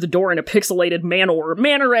phases through the door in a pixelated manor.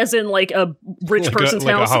 Manor as in, like, a rich person's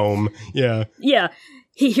house. Like a home, yeah. Yeah.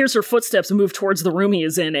 He hears her footsteps move towards the room he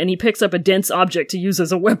is in, and he picks up a dense object to use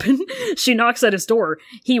as a weapon. She knocks at his door.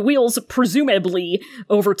 He wheels, presumably,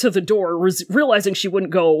 over to the door, realizing she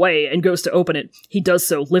wouldn't go away, and goes to open it. He does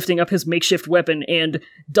so, lifting up his makeshift weapon, and ...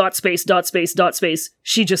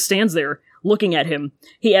 she just stands there, looking at him.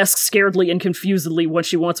 He asks scaredly and confusedly what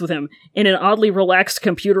she wants with him. In an oddly relaxed,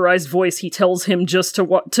 computerized voice, he tells him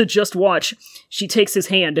to just watch. She takes his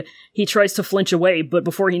hand. He tries to flinch away, but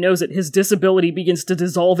before he knows it, his disability begins to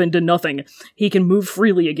dissolve into nothing. He can move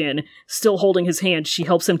freely again. Still holding his hand, she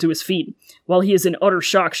helps him to his feet. While he is in utter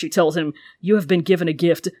shock, she tells him, "You have been given a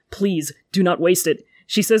gift. Please, do not waste it."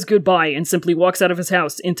 She says goodbye and simply walks out of his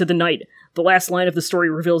house into the night. The last line of the story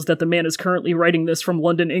reveals that the man is currently writing this from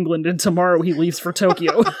London, England, and tomorrow he leaves for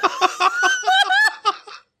Tokyo.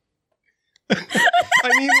 I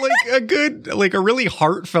mean, like a really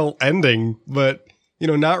heartfelt ending, but, you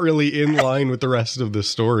know, not really in line with the rest of the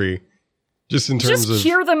story. Just in terms of... Just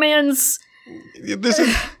hear the man's...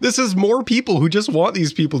 This is more people who just want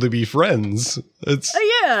these people to be friends. It's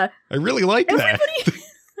yeah. I really like that.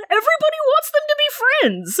 Everybody wants them to be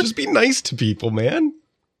friends. Just be nice to people, man.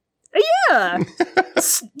 Yeah.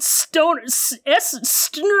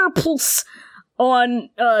 Snurples on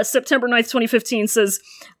September 9th, 2015 says,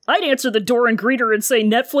 I'd answer the door and greet her and say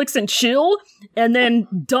Netflix and chill. And then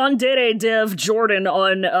Dondere Dev Jordan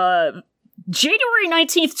on January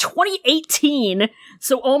 19th, 2018,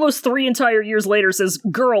 so almost 3 entire years later, says,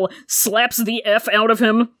 girl slaps the F out of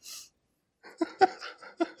him.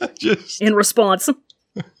 Just in response.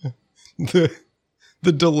 The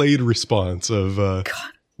delayed response of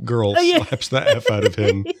girl slaps the F out of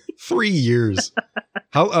him. 3 years.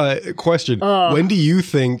 How? Question. When do you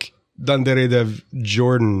think Dondere Dev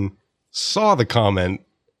Jordan saw the comment?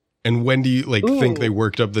 And when do you think they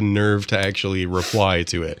worked up the nerve to actually reply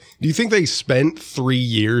to it? Do you think they spent 3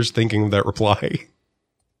 years thinking of that reply?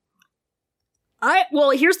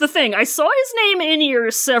 Well, here's the thing. I saw his name in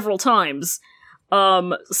here several times.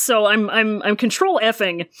 So I'm control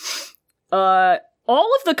F'ing.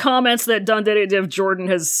 All of the comments that Dondere Dev Jordan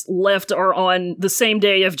has left are on the same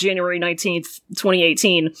day of January 19th,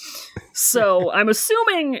 2018. So I'm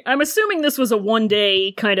assuming this was a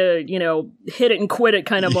one-day kind of, hit it and quit it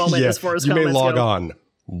kind of moment as far as comments go. You may log on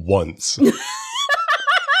once.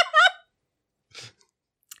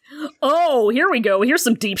 Oh, here we go. Here's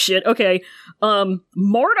some deep shit. Okay.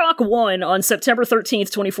 Marduk1 on September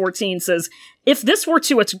 13th, 2014 says, if this were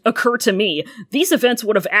to occur to me, these events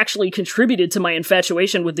would have actually contributed to my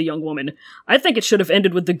infatuation with the young woman. I think it should have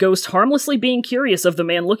ended with the ghost harmlessly being curious of the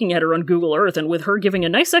man looking at her on Google Earth and with her giving a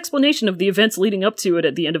nice explanation of the events leading up to it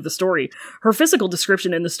at the end of the story. Her physical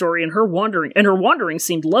description in the story and her wandering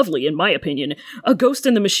seemed lovely, in my opinion. A ghost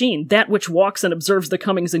in the machine, that which walks and observes the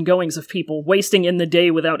comings and goings of people, wasting in the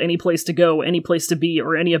day without any place to go, any place to be,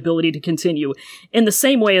 or any ability to continue. In the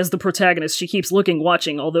same way as the protagonist, she keeps looking,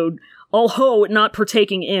 watching, although not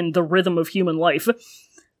partaking in the rhythm of human life.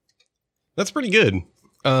 That's pretty good.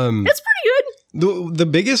 It's pretty good.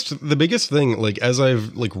 The biggest thing, as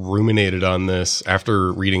I've ruminated on this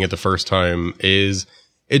after reading it the first time, is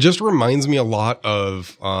it just reminds me a lot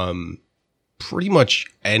of pretty much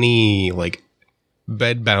any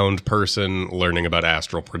bedbound person learning about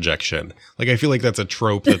astral projection. I feel like that's a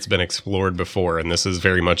trope that's been explored before, and this is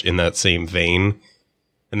very much in that same vein.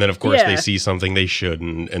 And then, of course, they see something they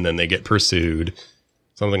shouldn't, and then they get pursued.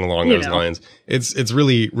 Something along those lines. It's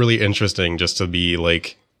really, really interesting just to be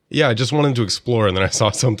I just wanted to explore, and then I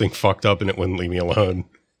saw something fucked up, and it wouldn't leave me alone.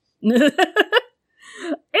 It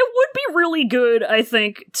would be really good, I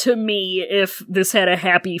think, to me, if this had a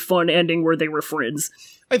happy, fun ending where they were friends.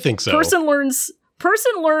 I think so. Person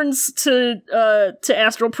learns to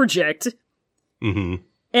astral project. Mm-hmm.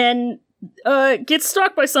 And gets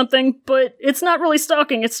stalked by something, but it's not really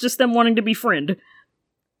stalking, it's just them wanting to be friend.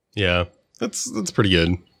 Yeah, that's pretty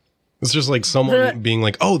good. It's just someone being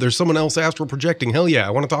oh, there's someone else astral projecting, hell yeah,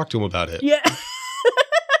 I want to talk to him about it. Yeah. That'd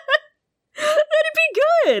be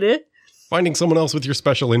good. Finding someone else with your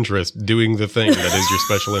special interest, doing the thing that is your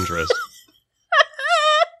special interest.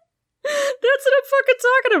 That's what I'm fucking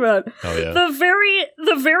talking about. Oh yeah.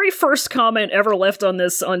 The very first comment ever left on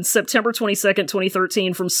this on September 22nd,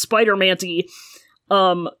 2013 from Spider-Manty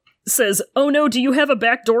says, "Oh no, do you have a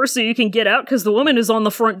back door so you can get out? Because the woman is on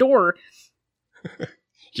the front door."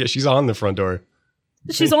 Yeah, she's on the front door.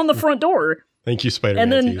 She's on the front door. Thank you,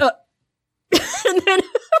 Spider-Man. And then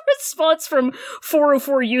response from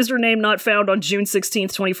 404 username not found on June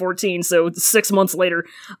 16th, 2014, so 6 months later.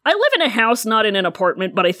 I live in a house, not in an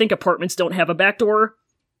apartment, but I think apartments don't have a back door.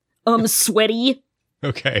 Sweaty.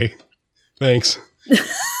 Okay. Thanks.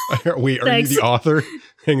 Wait, are Thanks. you the author?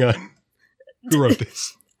 Hang on. Who wrote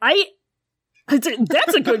this?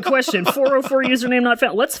 That's a good question. 404 username not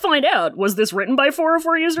found. Let's find out. Was this written by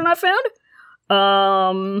 404 user not found?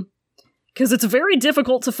 Because it's very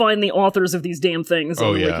difficult to find the authors of these damn things. Oh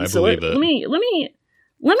on the yeah, wiki. I So believe let it. me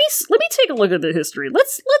take a look at the history.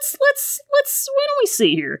 Let's why don't we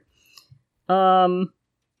see here? No,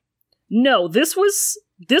 this was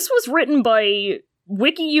written by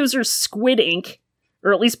wiki user Squid Ink,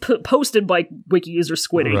 or at least posted by wiki user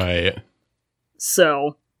Squid Ink. Right.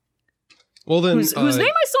 So, Well then, whose name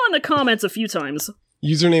I saw in the comments a few times.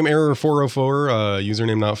 username error 404,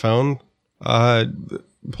 username not found.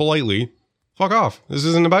 Politely, fuck off. This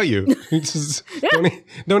isn't about you.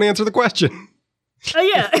 Don't answer the question.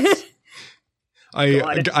 Yeah.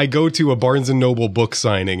 I go to a Barnes and Noble book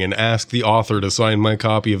signing and ask the author to sign my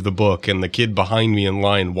copy of the book, and the kid behind me in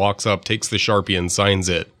line walks up, takes the Sharpie, and signs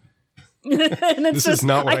it. And then This says, is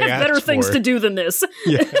not what I have better asked things for." to do than this.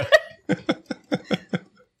 Yeah.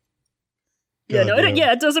 Yeah, Goddamn.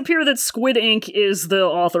 it does appear that Squid Ink is the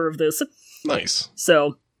author of this. Nice.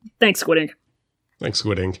 So, thanks, Squid Ink. Thanks,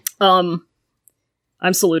 Squid Ink. I'm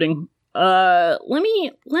saluting. Let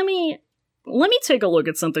me take a look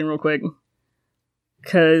at something real quick.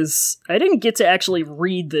 Cause I didn't get to actually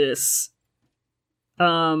read this.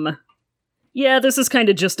 Yeah, this is kind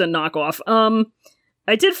of just a knockoff.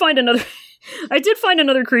 I did find another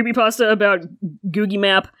creepypasta about Googie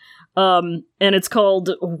Map. And it's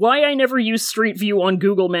called Why I Never Use Street View on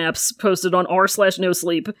Google Maps, posted on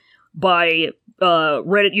r/nosleep by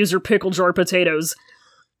Reddit user Pickle Jar Potatoes.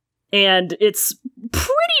 And it's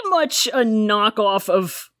pretty much a knockoff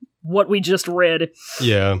of what we just read.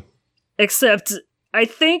 Yeah. Except, I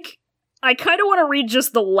think I kind of want to read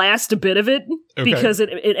just the last bit of it, Okay. because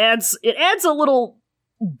it adds a little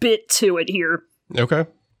bit to it here. Okay.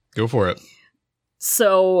 Go for it.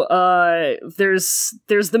 So, there's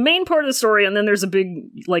the main part of the story, and then there's a big,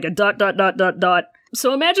 like, a ...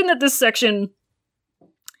 So imagine that this section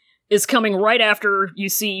is coming right after you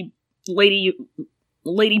see Lady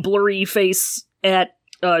Blurry Face at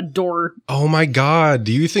door. Oh my god.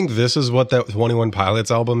 Do you think this is what that 21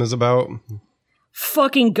 Pilots album is about?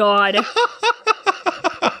 Fucking God.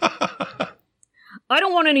 I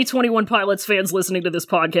don't want any 21 Pilots fans listening to this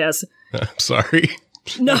podcast. I'm sorry.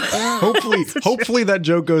 No. Hopefully that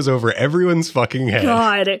joke goes over everyone's fucking head.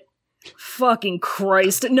 God. Fucking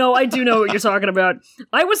Christ. No, I do know what you're talking about.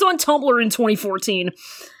 I was on Tumblr in 2014.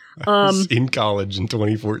 I was in college in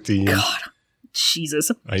 2014. God.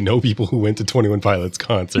 Jesus. I know people who went to 21 Pilots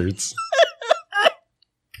concerts.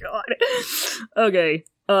 God. Okay.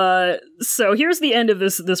 So here's the end of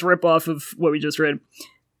this ripoff of what we just read.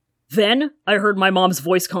 Then I heard my mom's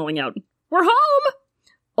voice calling out, "We're home!"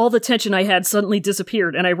 All the tension I had suddenly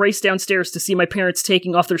disappeared, and I raced downstairs to see my parents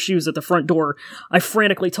taking off their shoes at the front door. I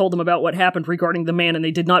frantically told them about what happened regarding the man, and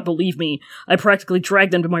they did not believe me. I practically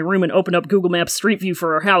dragged them to my room and opened up Google Maps Street View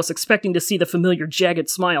for our house, expecting to see the familiar jagged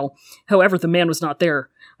smile. However, the man was not there.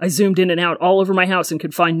 I zoomed in and out all over my house and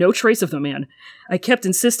could find no trace of the man. I kept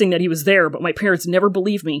insisting that he was there, but my parents never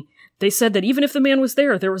believed me. They said that even if the man was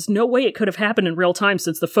there was no way it could have happened in real time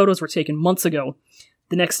since the photos were taken months ago.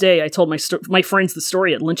 The next day, I told my friends the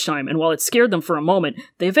story at lunchtime, and while it scared them for a moment,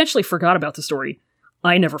 they eventually forgot about the story.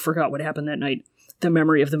 I never forgot what happened that night. The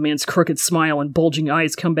memory of the man's crooked smile and bulging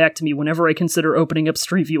eyes come back to me whenever I consider opening up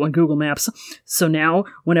Street View on Google Maps. So now,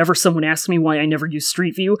 whenever someone asks me why I never use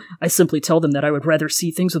Street View, I simply tell them that I would rather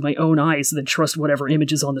see things with my own eyes than trust whatever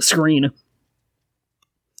image is on the screen.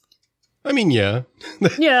 I mean, yeah.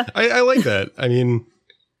 Yeah. I like that. I mean,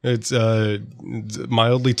 it's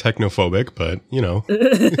mildly technophobic, but, you know.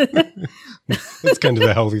 It's kind of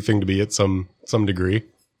a healthy thing to be at some degree.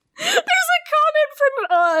 There's a comment from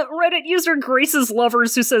Reddit user Grace's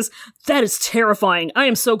Lovers who says, "That is terrifying. I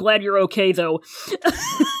am so glad you're okay, though."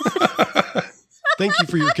 Thank you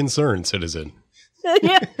for your concern, citizen.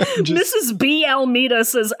 Yeah. Mrs. B. Almeida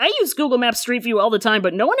says, "I use Google Maps Street View all the time,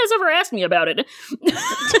 but no one has ever asked me about it."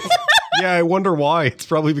 Yeah, I wonder why. It's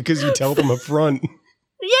probably because you tell them up front.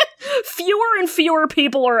 Yeah, fewer and fewer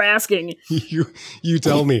people are asking. You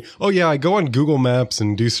tell me, "Oh yeah, I go on Google Maps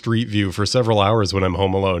and do Street View for several hours when I'm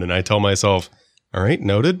home alone," and I tell myself, "All right,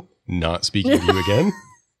 noted. Not speaking to you again.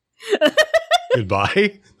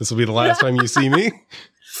 Goodbye. This will be the last time you see me."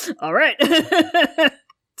 All right.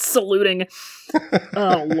 Saluting.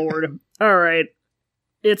 Oh, Lord. All right.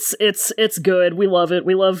 It's good. We love it.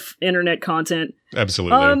 We love internet content.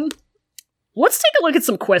 Absolutely. Let's take a look at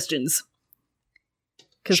some questions.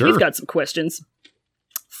 Because Sure. we've got some questions.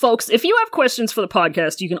 Folks, if you have questions for the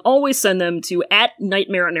podcast, you can always send them to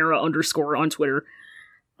 @nightmareanera_ on Twitter.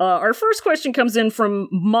 Our first question comes in from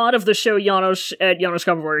mod of the show Janosch at Janosch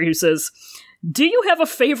Cavalry, who says, do you have a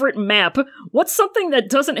favorite map? What's something that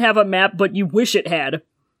doesn't have a map but you wish it had?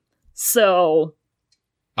 So...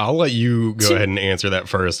 I'll let you go ahead and answer that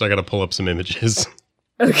first. I gotta pull up some images.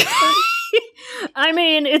 Okay. I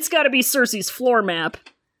mean, it's gotta be Cersei's floor map.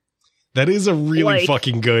 That is a really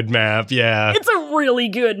fucking good map, yeah. It's a really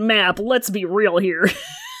good map, let's be real here.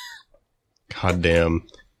 God damn.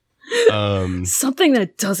 Something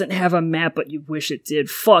that doesn't have a map but you wish it did.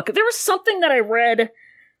 Fuck. There was something that I read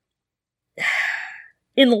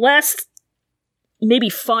in the last maybe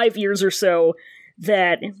 5 years or so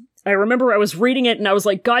that I remember I was reading it and I was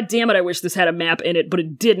like, God damn it, I wish this had a map in it, but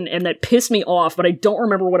it didn't, and that pissed me off, but I don't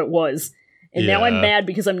remember what it was. And now I'm mad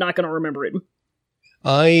because I'm not going to remember it.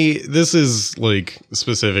 This is, like,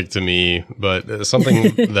 specific to me, but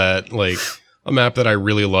something that, like, a map that I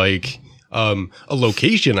really like, a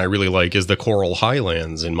location I really like is the Coral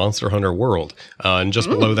Highlands in Monster Hunter World. And just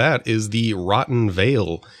below that is the Rotten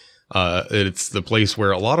Vale. It's the place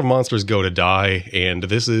where a lot of monsters go to die, and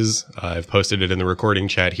this is, I've posted it in the recording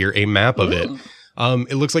chat here, a map of it.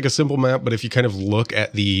 It looks like a simple map, but if you kind of look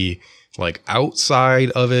at the, like,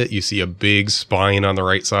 outside of it, you see a big spine on the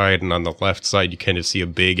right side, and on the left side, you kind of see a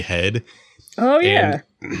big head. Oh, yeah.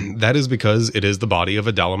 And that is because it is the body of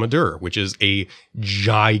a Dalamadur, which is a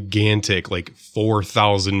gigantic, like,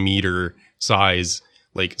 4,000 meter size,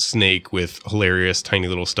 like, snake with hilarious tiny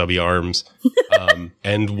little stubby arms.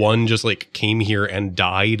 And one just, like, came here and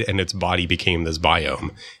died, and its body became this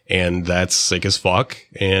biome. And that's sick as fuck.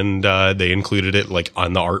 And they included it, like,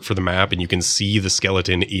 on the art for the map, and you can see the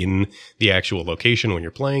skeleton in the actual location when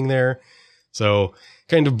you're playing there. So,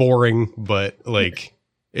 kind of boring, but, like,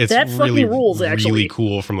 it's that really, rules, actually. really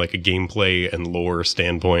cool from, like, a gameplay and lore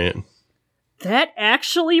standpoint. That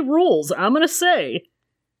actually rules, I'm gonna say.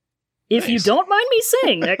 If you don't mind me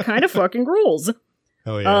saying, that kind of fucking rules.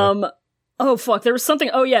 Hell yeah. Oh fuck, there was something,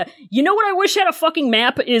 oh yeah. You know what I wish had a fucking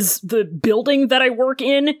map is the building that I work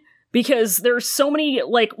in, because there's so many,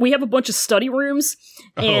 like, we have a bunch of study rooms,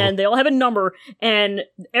 and they all have a number, and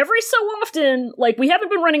every so often, like, we haven't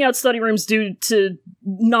been renting out study rooms due to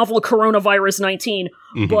novel coronavirus 19,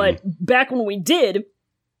 but back when we did,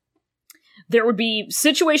 there would be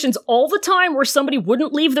situations all the time where somebody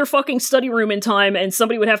wouldn't leave their fucking study room in time, and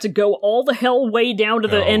somebody would have to go all the hell way down to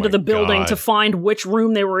the end of the building to find which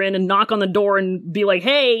room they were in and knock on the door and be like,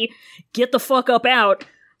 hey, get the fuck up out.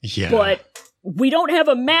 Yeah. But we don't have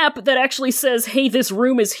a map that actually says, hey, this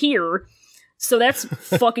room is here. So that's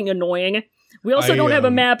fucking annoying. We also don't have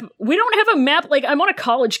a map. We don't have a map, like, I'm on a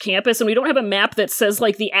college campus, and we don't have a map that says,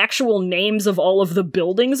 like, the actual names of all of the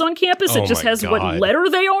buildings on campus. It just has what letter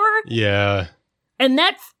they are. Yeah. And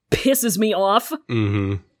that pisses me off.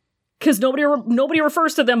 Mm-hmm. Because nobody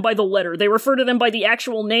refers to them by the letter. They refer to them by the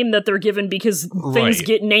actual name that they're given, because things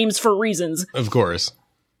get names for reasons. Of course.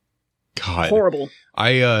 God. Horrible.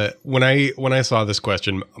 When I saw this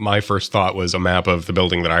question, my first thought was a map of the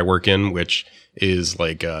building that I work in, which is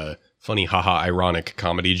like a funny, haha, ironic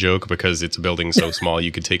comedy joke, because it's a building so small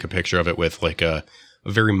you could take a picture of it with like a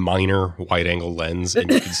very minor wide-angle lens,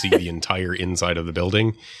 and you could see the entire inside of the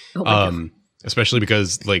building. Especially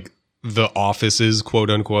because, like, the offices, quote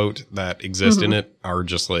unquote, that exist in it are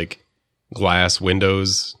just like glass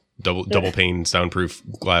windows, double pane soundproof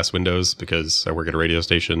glass windows, because I work at a radio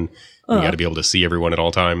station. You got to be able to see everyone at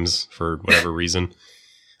all times for whatever reason.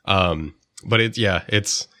 But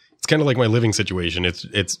it's kind of like my living situation.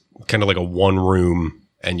 It's kind of like a one room,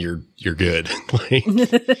 and you're good. Like,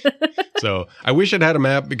 so I wish I'd had a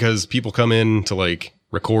map, because people come in to like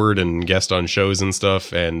record and guest on shows and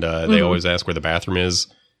stuff, and they always ask where the bathroom is,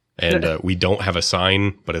 and we don't have a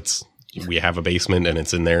sign, but we have a basement, and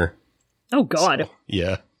it's in there. Oh God. So,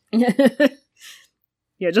 yeah.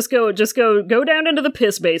 Yeah, just go down into the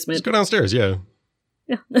piss basement. Just go downstairs, yeah.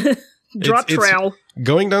 Drop trowel.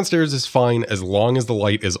 Going downstairs is fine as long as the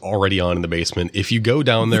light is already on in the basement. If you go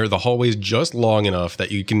down there, the hallway is just long enough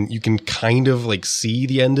that you can kind of like see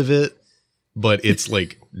the end of it, but it's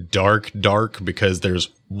like dark because there's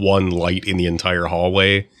one light in the entire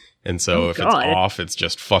hallway, and so if it's off, it's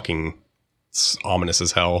just fucking ominous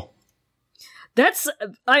as hell.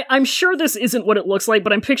 I'm sure this isn't what it looks like,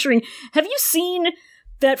 but I'm picturing, have you seen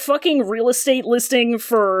that fucking real estate listing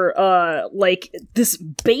for, like, this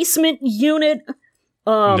basement unit?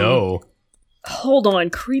 No. Hold on,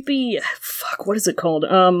 creepy, fuck, what is it called?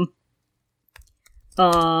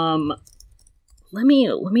 Let me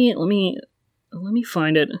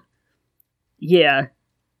find it. Yeah.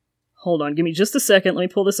 Hold on, give me just a second. Let me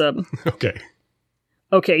pull this up. Okay.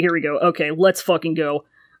 Okay, here we go. Okay, let's fucking go.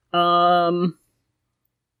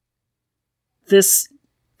 That's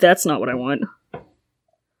not what I want.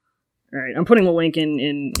 Alright, I'm putting the link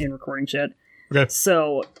in recording chat. Okay.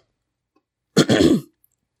 So,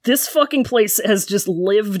 this fucking place has just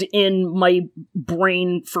lived in my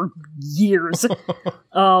brain for years.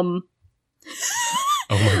 Oh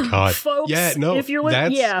my god. Folks, yeah, no, if you're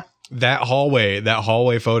that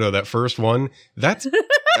hallway photo, that first one, that's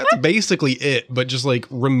basically it, but just like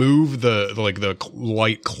remove the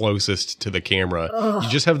light closest to the camera. Ugh. You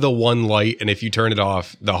just have the one light, and if you turn it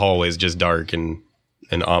off, the hallway is just dark and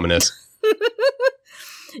ominous.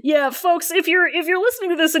 Yeah, folks, if you're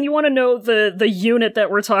listening to this and you want to know the unit that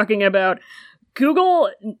we're talking about, Google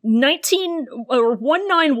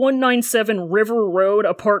 19197 River Road,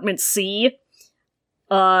 Apartment C.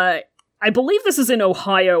 I believe this is in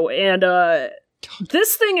Ohio, and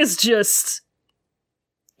this thing is just...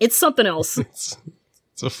 It's something else. It's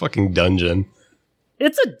a fucking dungeon.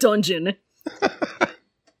 It's a dungeon.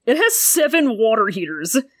 It has 7 water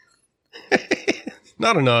heaters.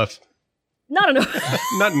 Not enough. Not enough.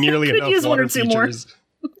 Not nearly enough use water one or two features. More.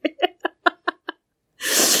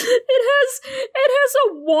 It has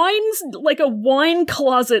a wine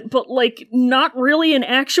closet, but like not really an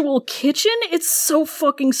actual kitchen. It's so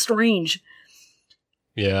fucking strange.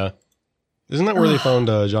 Yeah. Isn't that where they found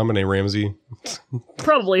JonBenet Ramsey?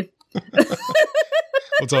 Probably.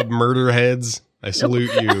 What's up, murder heads? I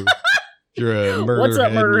salute you. If you're a murder What's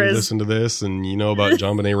up, head and you murderers? listen to this and you know about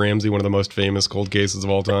JonBenet Ramsey, one of the most famous cold cases of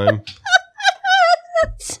all time.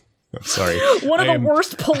 I'm sorry. One of the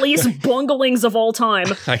worst police bunglings of all time.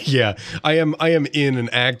 Yeah. I am in an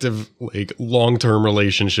active, like, long-term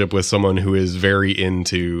relationship with someone who is very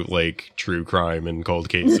into, like, true crime and cold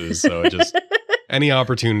cases. So any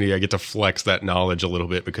opportunity I get to flex that knowledge a little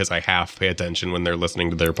bit because I have to pay attention when they're listening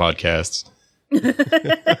to their podcasts.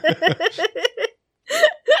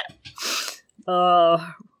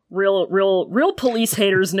 Real police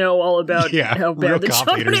haters know all about how bad the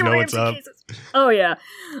JonBenet Ramsey cases. Oh yeah.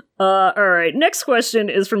 All right. Next question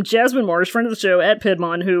is from Jasmine Marsh, friend of the show at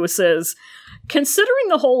Pidmon, who says, considering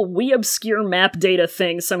the whole we obscure map data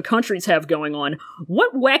thing some countries have going on,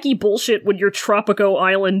 what wacky bullshit would your Tropico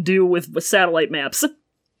Island do with satellite maps?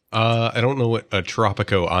 I don't know what a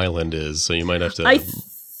Tropico Island is, so you might have to... I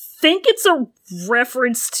think it's a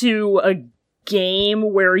reference to a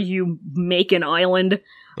game where you make an island.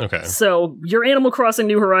 Okay. So, your Animal Crossing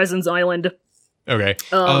New Horizons island. Okay.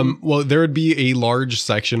 Well, there would be a large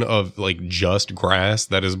section of, like, just grass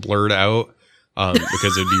that is blurred out,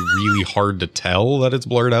 because it'd be really hard to tell that it's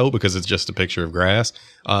blurred out because it's just a picture of grass,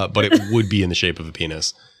 but it would be in the shape of a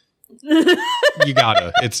penis. You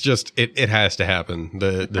gotta. It's just, it has to happen.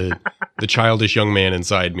 The childish young man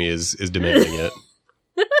inside me is demanding it.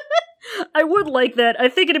 I would like that. I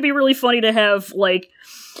think it'd be really funny to have, like,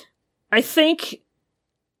 I think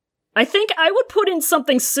I would put in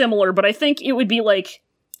something similar, but I think it would be like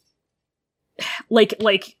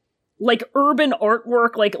urban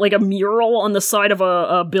artwork, like a mural on the side of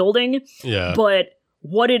a building. Yeah. But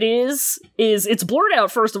what it is it's blurred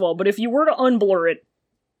out, first of all, but if you were to unblur it,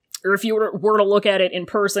 or if you were to look at it in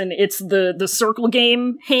person, it's the circle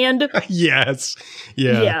game hand. Yes.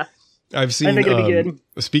 Yeah. Yeah. I've seen, I think it'd be good.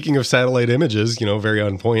 Speaking of satellite images, very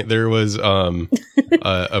on point, there was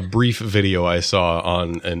a brief video I saw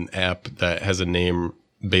on an app that has a name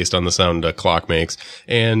based on the sound a clock makes.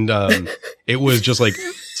 And it was just like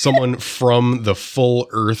someone from the full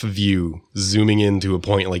Earth view zooming into a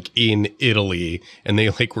point like in Italy. And they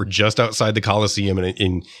like were just outside the Colosseum.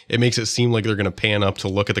 And it makes it seem like they're going to pan up to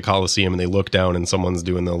look at the Colosseum. And they look down and someone's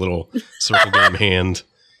doing the little circle game hand.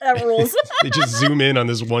 That rules. They just zoom in on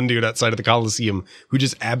this one dude outside of the Colosseum who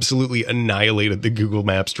just absolutely annihilated the Google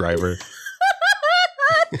Maps driver.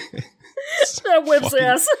 That whips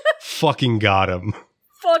ass. Fucking got him.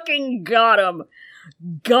 Fucking got him.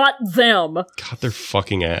 Got them. Got their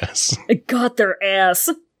fucking ass. Got their ass.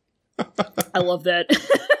 I love that.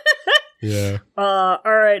 Yeah.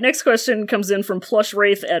 Alright, next question comes in from Plush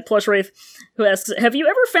Wraith at Plush Wraith, who asks, have you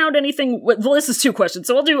ever found anything... Well, this is 2 questions,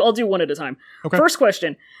 so I'll do one at a time. Okay. First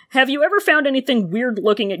question, have you ever found anything weird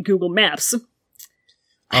looking at Google Maps?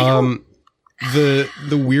 The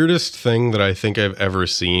weirdest thing that I think I've ever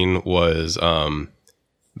seen was,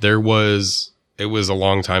 it was a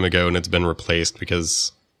long time ago and it's been replaced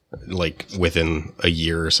because, like, within a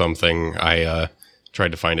year or something, I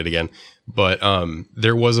tried to find it again. But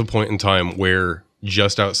there was a point in time where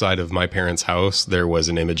just outside of my parents' house, there was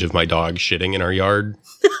an image of my dog shitting in our yard.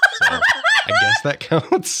 So I guess that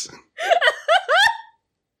counts.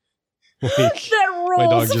 Like, That rolls. my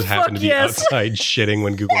dog just happened to be yes. outside shitting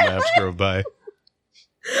when Google Maps drove by.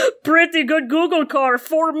 Pretty good Google car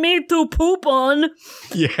for me to poop on.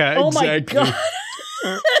 Yeah, Oh exactly. my god.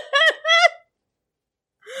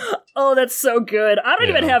 Oh, that's so good. I don't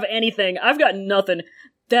even Yeah. have anything. I've got nothing.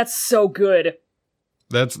 That's so good.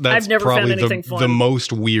 That's I've never probably found anything fun. the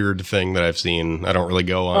most weird thing that I've seen. I don't really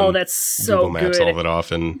go on Oh, that's so Google Maps good. all that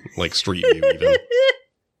often, like Street View even.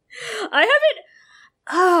 I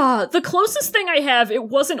haven't. The closest thing I have, it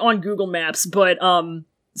wasn't on Google Maps, but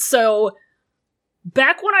so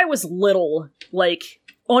back when I was little, like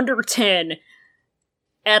under 10,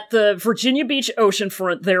 at the Virginia Beach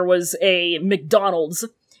oceanfront, there was a McDonald's,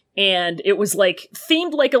 and it was like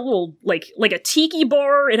themed like a little like a tiki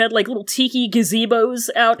bar. It had like little tiki gazebos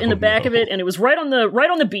out in the back of it, and it was right on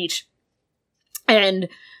the beach, and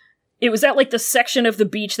it was at like the section of the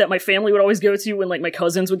beach that my family would always go to when like my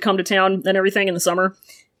cousins would come to town and everything in the summer.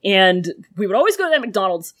 And we would always go to that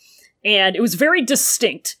McDonald's, and it was very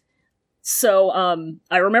distinct. So,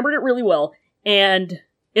 I remembered it really well, and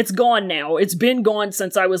it's gone now. It's been gone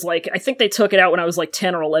since I was like, I think they took it out when I was like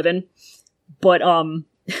 10 or 11. But,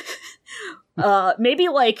 maybe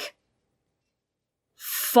like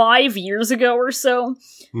 5 years ago or so,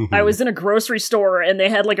 I was in a grocery store and they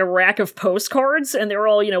had like a rack of postcards and they were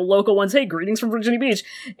all, local ones. Hey, greetings from Virginia Beach.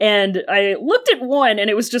 And I looked at one and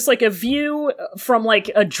it was just like a view from like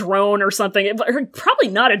a drone or something. Probably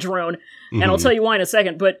not a drone. And I'll tell you why in a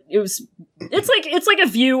second, but it's like a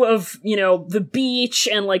view of, the beach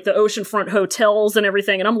and like the oceanfront hotels and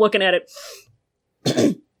everything. And I'm looking at it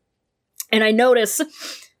and I notice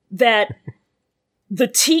that the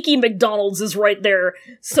Tiki McDonald's is right there.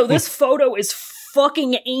 So this photo is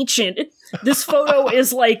fucking ancient. This photo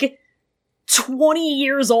is like 20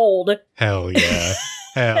 years old. Hell yeah.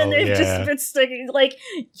 Hell and they've yeah. just been sticking, like,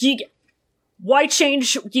 why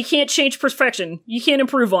change? You can't change perfection. You can't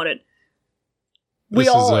improve on it.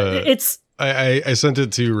 I sent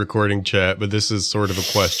it to recording chat, but this is sort of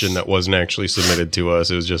a question that wasn't actually submitted to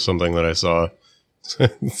us. It was just something that I saw.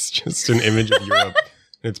 It's just an image of Europe.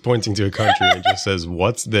 It's pointing to a country and it just says,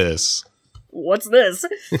 "What's this?" What's this?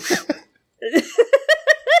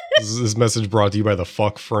 This message brought to you by the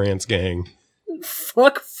Fuck France gang.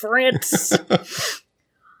 Fuck France.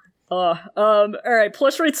 Alright,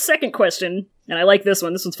 Plush Rate's second question, and I like this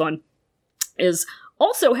one, this one's fun, is,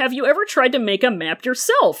 also, have you ever tried to make a map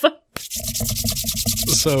yourself?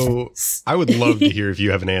 So, I would love to hear if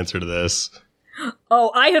you have an answer to this.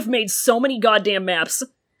 Oh, I have made so many goddamn maps.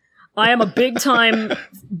 I am a big time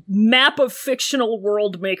map of fictional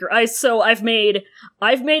world maker. I've made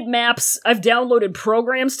maps, I've downloaded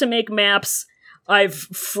programs to make maps, I've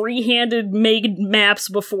freehanded made maps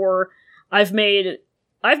before, I've made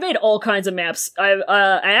all kinds of maps. I've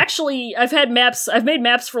made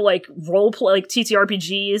maps for like roleplay, like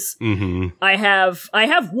TTRPGs. Mm-hmm. I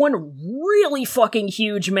have one really fucking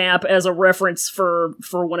huge map as a reference for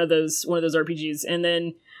one of those RPGs. And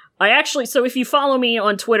then so if you follow me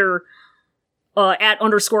on Twitter, at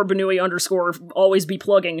 _Benui_ always be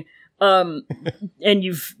plugging, and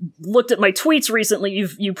you've looked at my tweets recently,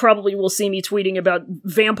 you probably will see me tweeting about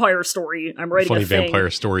Vampire Story. I'm writing Funny a thing.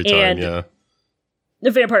 Vampire Story Time, yeah.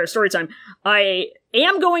 The Vampire Storytime. I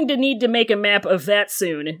am going to need to make a map of that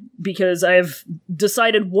soon, because I've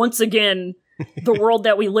decided once again the world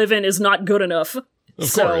that we live in is not good enough.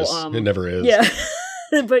 Of course. It never is. Yeah.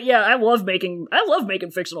 But yeah, I love making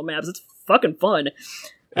fictional maps. It's fucking fun.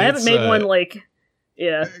 I haven't made one like,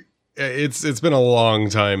 yeah. It's been a long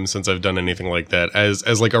time since I've done anything like that.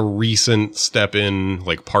 As like a recent step in,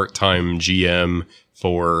 like part-time GM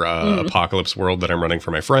for Apocalypse World that I'm running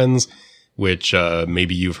for my friends, which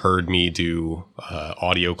maybe you've heard me do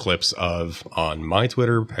audio clips of on my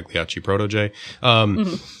Twitter, Pagliacci ProtoJ.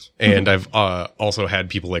 And I've also had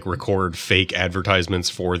people like record fake advertisements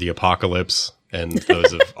for the Apocalypse, and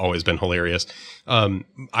those have always been hilarious.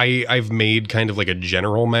 I've made kind of like a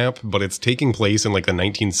general map, but it's taking place in like the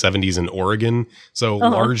 1970s in Oregon. So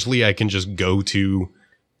largely I can just go to,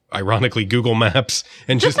 ironically, Google Maps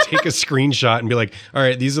and just take a screenshot and be like, all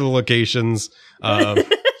right, these are the locations.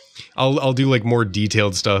 I'll do like more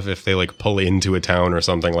detailed stuff if they like pull into a town or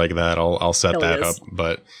something like that. I'll set that up.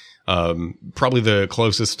 But probably the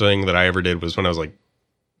closest thing that I ever did was when I was like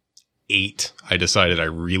 8. I decided I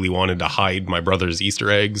really wanted to hide my brother's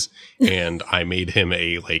Easter eggs, and I made him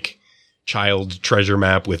a like child treasure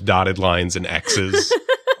map with dotted lines and X's,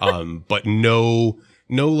 but no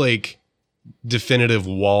like definitive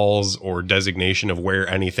walls or designation of where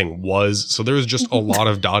anything was. So there was just a lot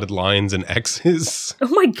of dotted lines and X's. Oh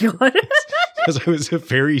my god. Because I was a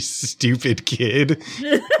very stupid kid.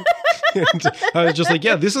 And I was just like,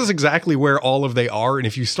 yeah, this is exactly where all of they are. And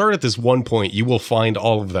if you start at this one point, you will find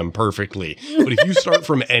all of them perfectly. But if you start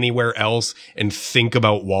from anywhere else and think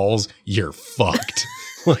about walls, you're fucked.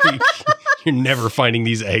 Like, you're never finding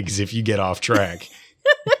these eggs if you get off track.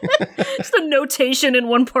 Just a notation in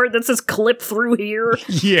one part that says clip through here.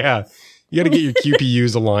 Yeah. You got to get your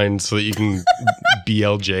QPUs aligned so that you can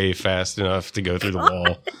BLJ fast enough to go through the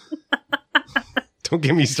wall. Don't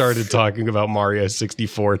get me started talking about Mario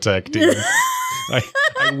 64 tech, dude. I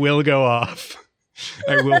will go off.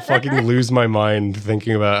 I will fucking lose my mind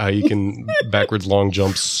thinking about how you can backwards long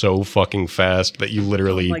jump so fucking fast that you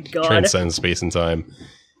literally transcend space and time.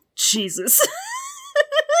 Jesus.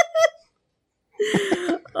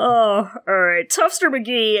 Oh, alright. Tufster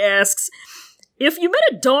McGee asks, if you met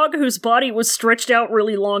a dog whose body was stretched out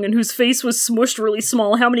really long and whose face was smushed really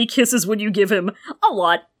small, how many kisses would you give him? A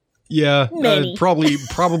lot. Yeah, Many.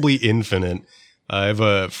 probably infinite. I have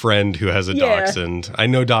a friend who has a dachshund. I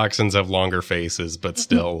know dachshunds have longer faces, but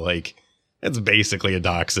still, like, it's basically a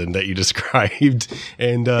dachshund that you described.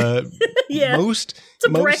 And yeah, most, it's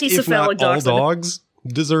a if not all dachshund. dogs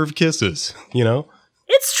deserve kisses, you know?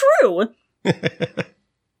 It's true.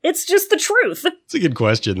 It's just the truth. It's a good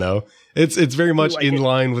question, though. It's very much in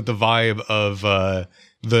line with the vibe of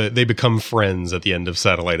they become friends at the end of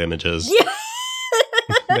Satellite Images. Yeah.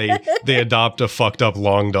 They adopt a fucked up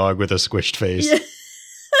long dog with a squished face. Yeah.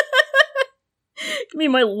 Give me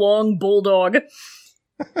my long bulldog.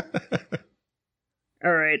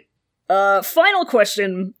 All right. Final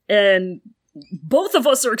question, and both of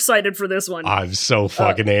us are excited for this one. I'm so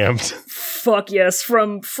fucking amped. Fuck yes.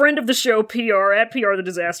 From friend of the show, PR, at PR the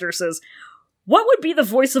Disaster, says, what would be the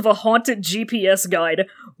voice of a haunted GPS guide?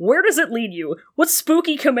 Where does it lead you? What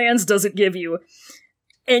spooky commands does it give you?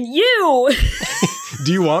 And you...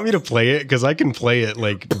 Do you want me to play it? Because I can play it,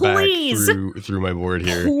 like, Please. back through my board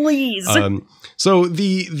here. Please. So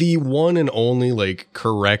the one and only, like,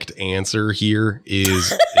 correct answer here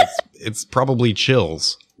is it's probably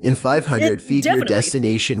chills. In 500 feet, definitely. your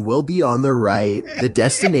destination will be on the right. The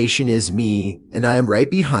destination is me, and I am right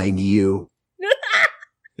behind you.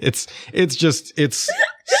 It's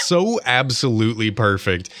so absolutely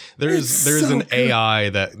perfect. There's so an good. AI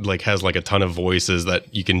that like has like a ton of voices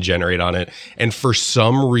that you can generate on it, and for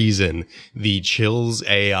some reason the Chills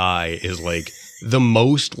AI is like the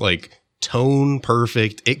most like tone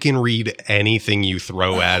perfect. It can read anything you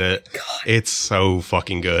throw at it. God. It's so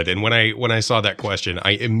fucking good. And when I saw that question,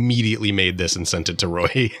 I immediately made this and sent it to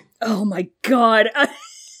Roy. Oh my god.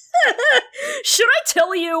 Should I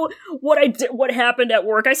tell you what happened at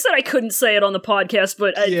work? I said I couldn't say it on the podcast,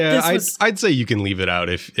 but I'd say you can leave it out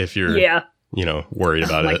if you're worried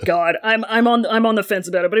about it. Oh my god, I'm on the fence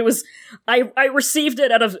about it. But it was I received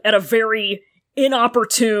it at a very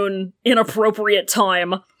inopportune, inappropriate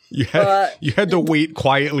time. You had to wait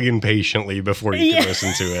quietly and patiently before you could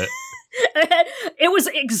listen to it. It was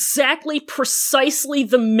precisely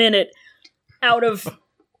the minute out of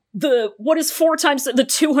what is 4 times the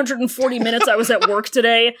 240 minutes I was at work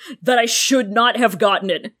today that I should not have gotten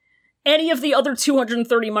it. Any of the other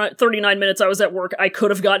 239 minutes I was at work, I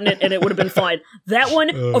could have gotten it and it would have been fine. That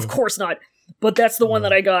one, of course not. But that's the one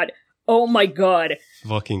that I got. Oh my god.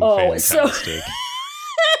 Fucking fantastic.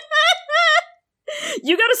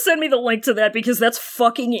 You gotta send me the link to that because that's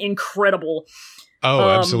fucking incredible. Oh,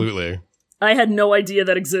 absolutely. I had no idea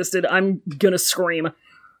that existed. I'm gonna scream.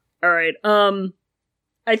 Alright,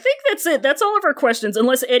 I think that's it. That's all of our questions.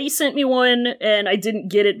 Unless Eddie sent me one and I didn't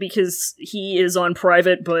get it because he is on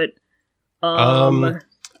private, but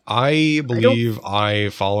I believe I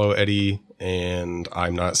follow Eddie and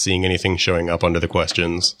I'm not seeing anything showing up under the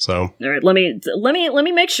questions. So all right, let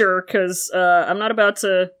me make sure because I'm not about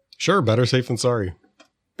to. Sure, better safe than sorry.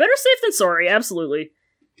 Better safe than sorry, absolutely.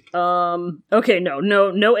 Okay,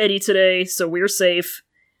 no Eddie today, so we're safe.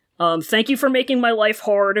 Thank you for making my life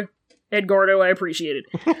hard, Edgardo. I appreciate it.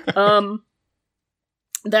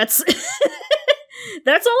 That's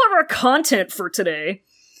that's all of our content for today.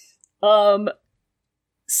 So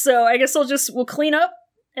I guess we'll clean up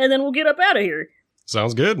and then we'll get up out of here.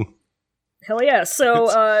 Sounds good. Hell yeah. So,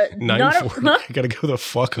 9:40. I gotta go the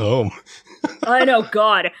fuck home. I know,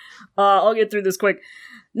 God. I'll get through this quick.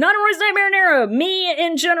 Not a Roy's Nightmare Nera, me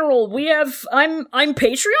in general, I'm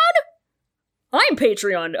Patreon? I'm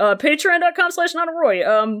Patreon.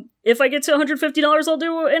 Patreon.com/NanaRoy. If I get to $150, I'll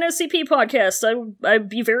do an SCP podcast. I'd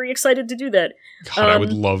be very excited to do that. God, I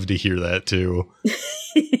would love to hear that too.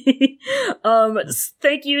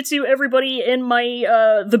 Thank you to everybody in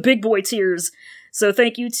my the big boy tiers. So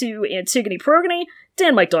thank you to Antigone Progony,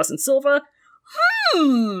 Dan Mike Dawson Silva,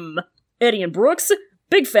 Eddie and Brooks,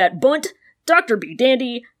 Big Fat Bunt, Dr. B.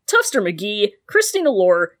 Dandy, Tufster McGee, Christina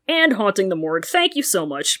Lore, and Haunting the Morgue. Thank you so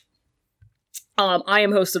much. I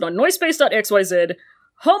am hosted on Noisepace.xyz,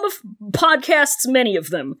 home of podcasts, many of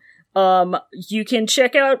them. You can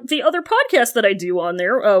check out the other podcast that I do on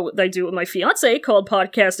there, that I do with my fiance, called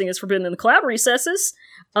Podcasting is Forbidden in the Cloud Recesses.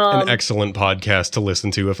 An excellent podcast to listen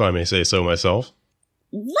to, if I may say so myself.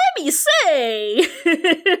 Let me say!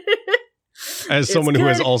 As someone who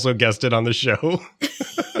has also guested on the show.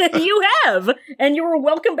 You have! And you're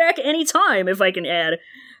welcome back anytime, if I can add.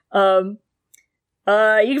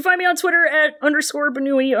 You can find me on Twitter at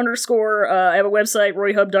 _Benui_. I have a website,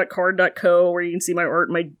 royhub.card.co, where you can see my art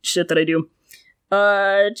and my shit that I do.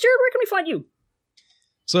 Jared, where can we find you?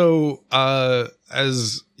 So,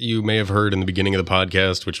 as you may have heard in the beginning of the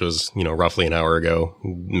podcast, which was, roughly an hour ago,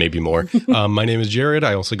 maybe more, my name is Jared.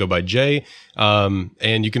 I also go by Jay.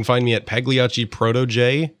 And you can find me at Pagliacci Proto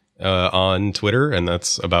J on Twitter, and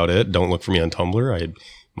that's about it. Don't look for me on Tumblr.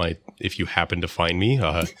 If you happen to find me,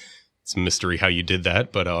 it's a mystery how you did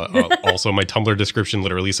that, but also my Tumblr description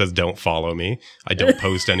literally says don't follow me. I don't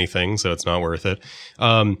post anything, so it's not worth it.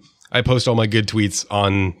 I post all my good tweets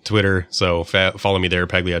on Twitter, so follow me there,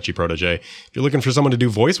 Pagliacci Protege. If you're looking for someone to do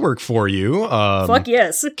voice work for you, fuck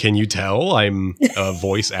yes. Can you tell I'm a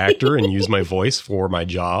voice actor and use my voice for my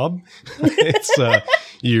job? It's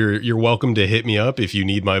you're welcome to hit me up if you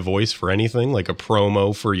need my voice for anything, like a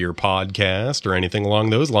promo for your podcast or anything along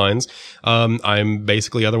those lines. I'm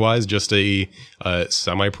basically otherwise just a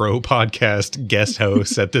semi-pro podcast guest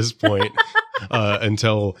host at this point.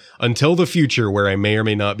 Until the future, where I may or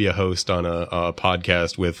may not be a host on a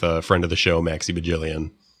podcast with a friend of the show, Maxi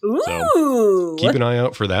Bajillion. Ooh! So keep an eye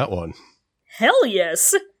out for that one. Hell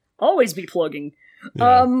yes! Always be plugging.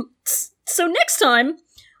 Yeah. So next time,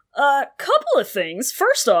 couple of things.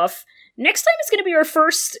 First off, next time is going to be our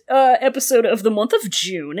first episode of the month of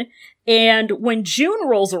June, and when June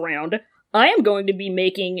rolls around, I am going to be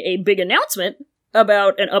making a big announcement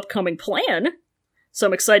about an upcoming plan. So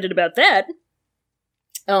I'm excited about that.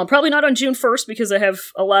 Probably not on June 1st, because I have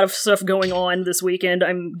a lot of stuff going on this weekend.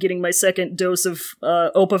 I'm getting my second dose of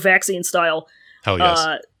OPA vaccine style. Hell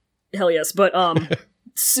yes. Hell yes. But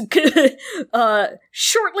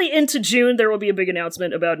shortly into June, there will be a big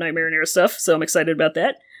announcement about Nightmare and Air stuff, so I'm excited about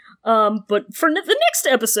that. But for the next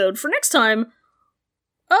episode, for next time,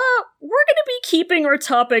 we're going to be keeping our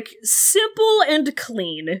topic simple and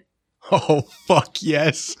clean. Oh, fuck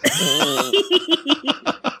yes.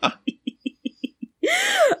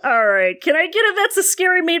 Alright, can I get a That's a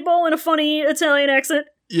Scary Meatball in a funny Italian accent?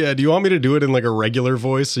 Yeah, do you want me to do it in like a regular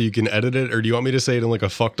voice so you can edit it, or do you want me to say it in like a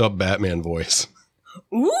fucked up Batman voice?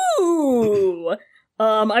 Ooh!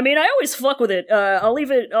 I mean, I always fuck with it. I'll leave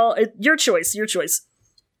it, your choice.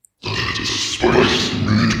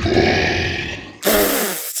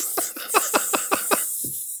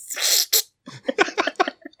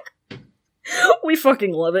 We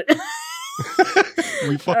fucking love it.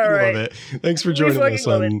 We fucking love it. Thanks for joining us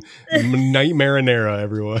on Night Marinara,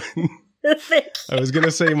 everyone. I was going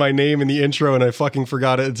to say my name in the intro and I fucking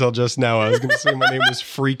forgot it until just now. I was going to say my name was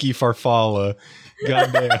Freaky Farfalla.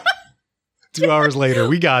 Goddamn. 2 hours later,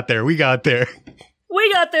 we got there.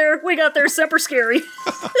 Semper Scary.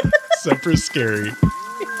 Semper Scary.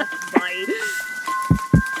 Bye.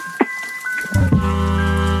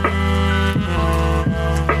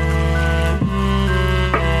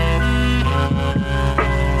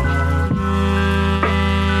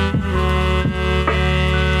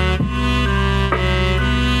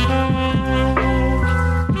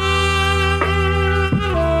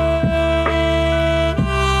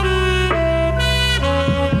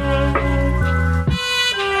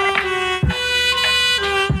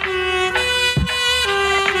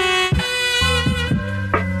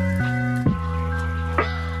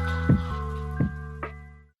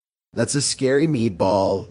 That's a Scary Meatball.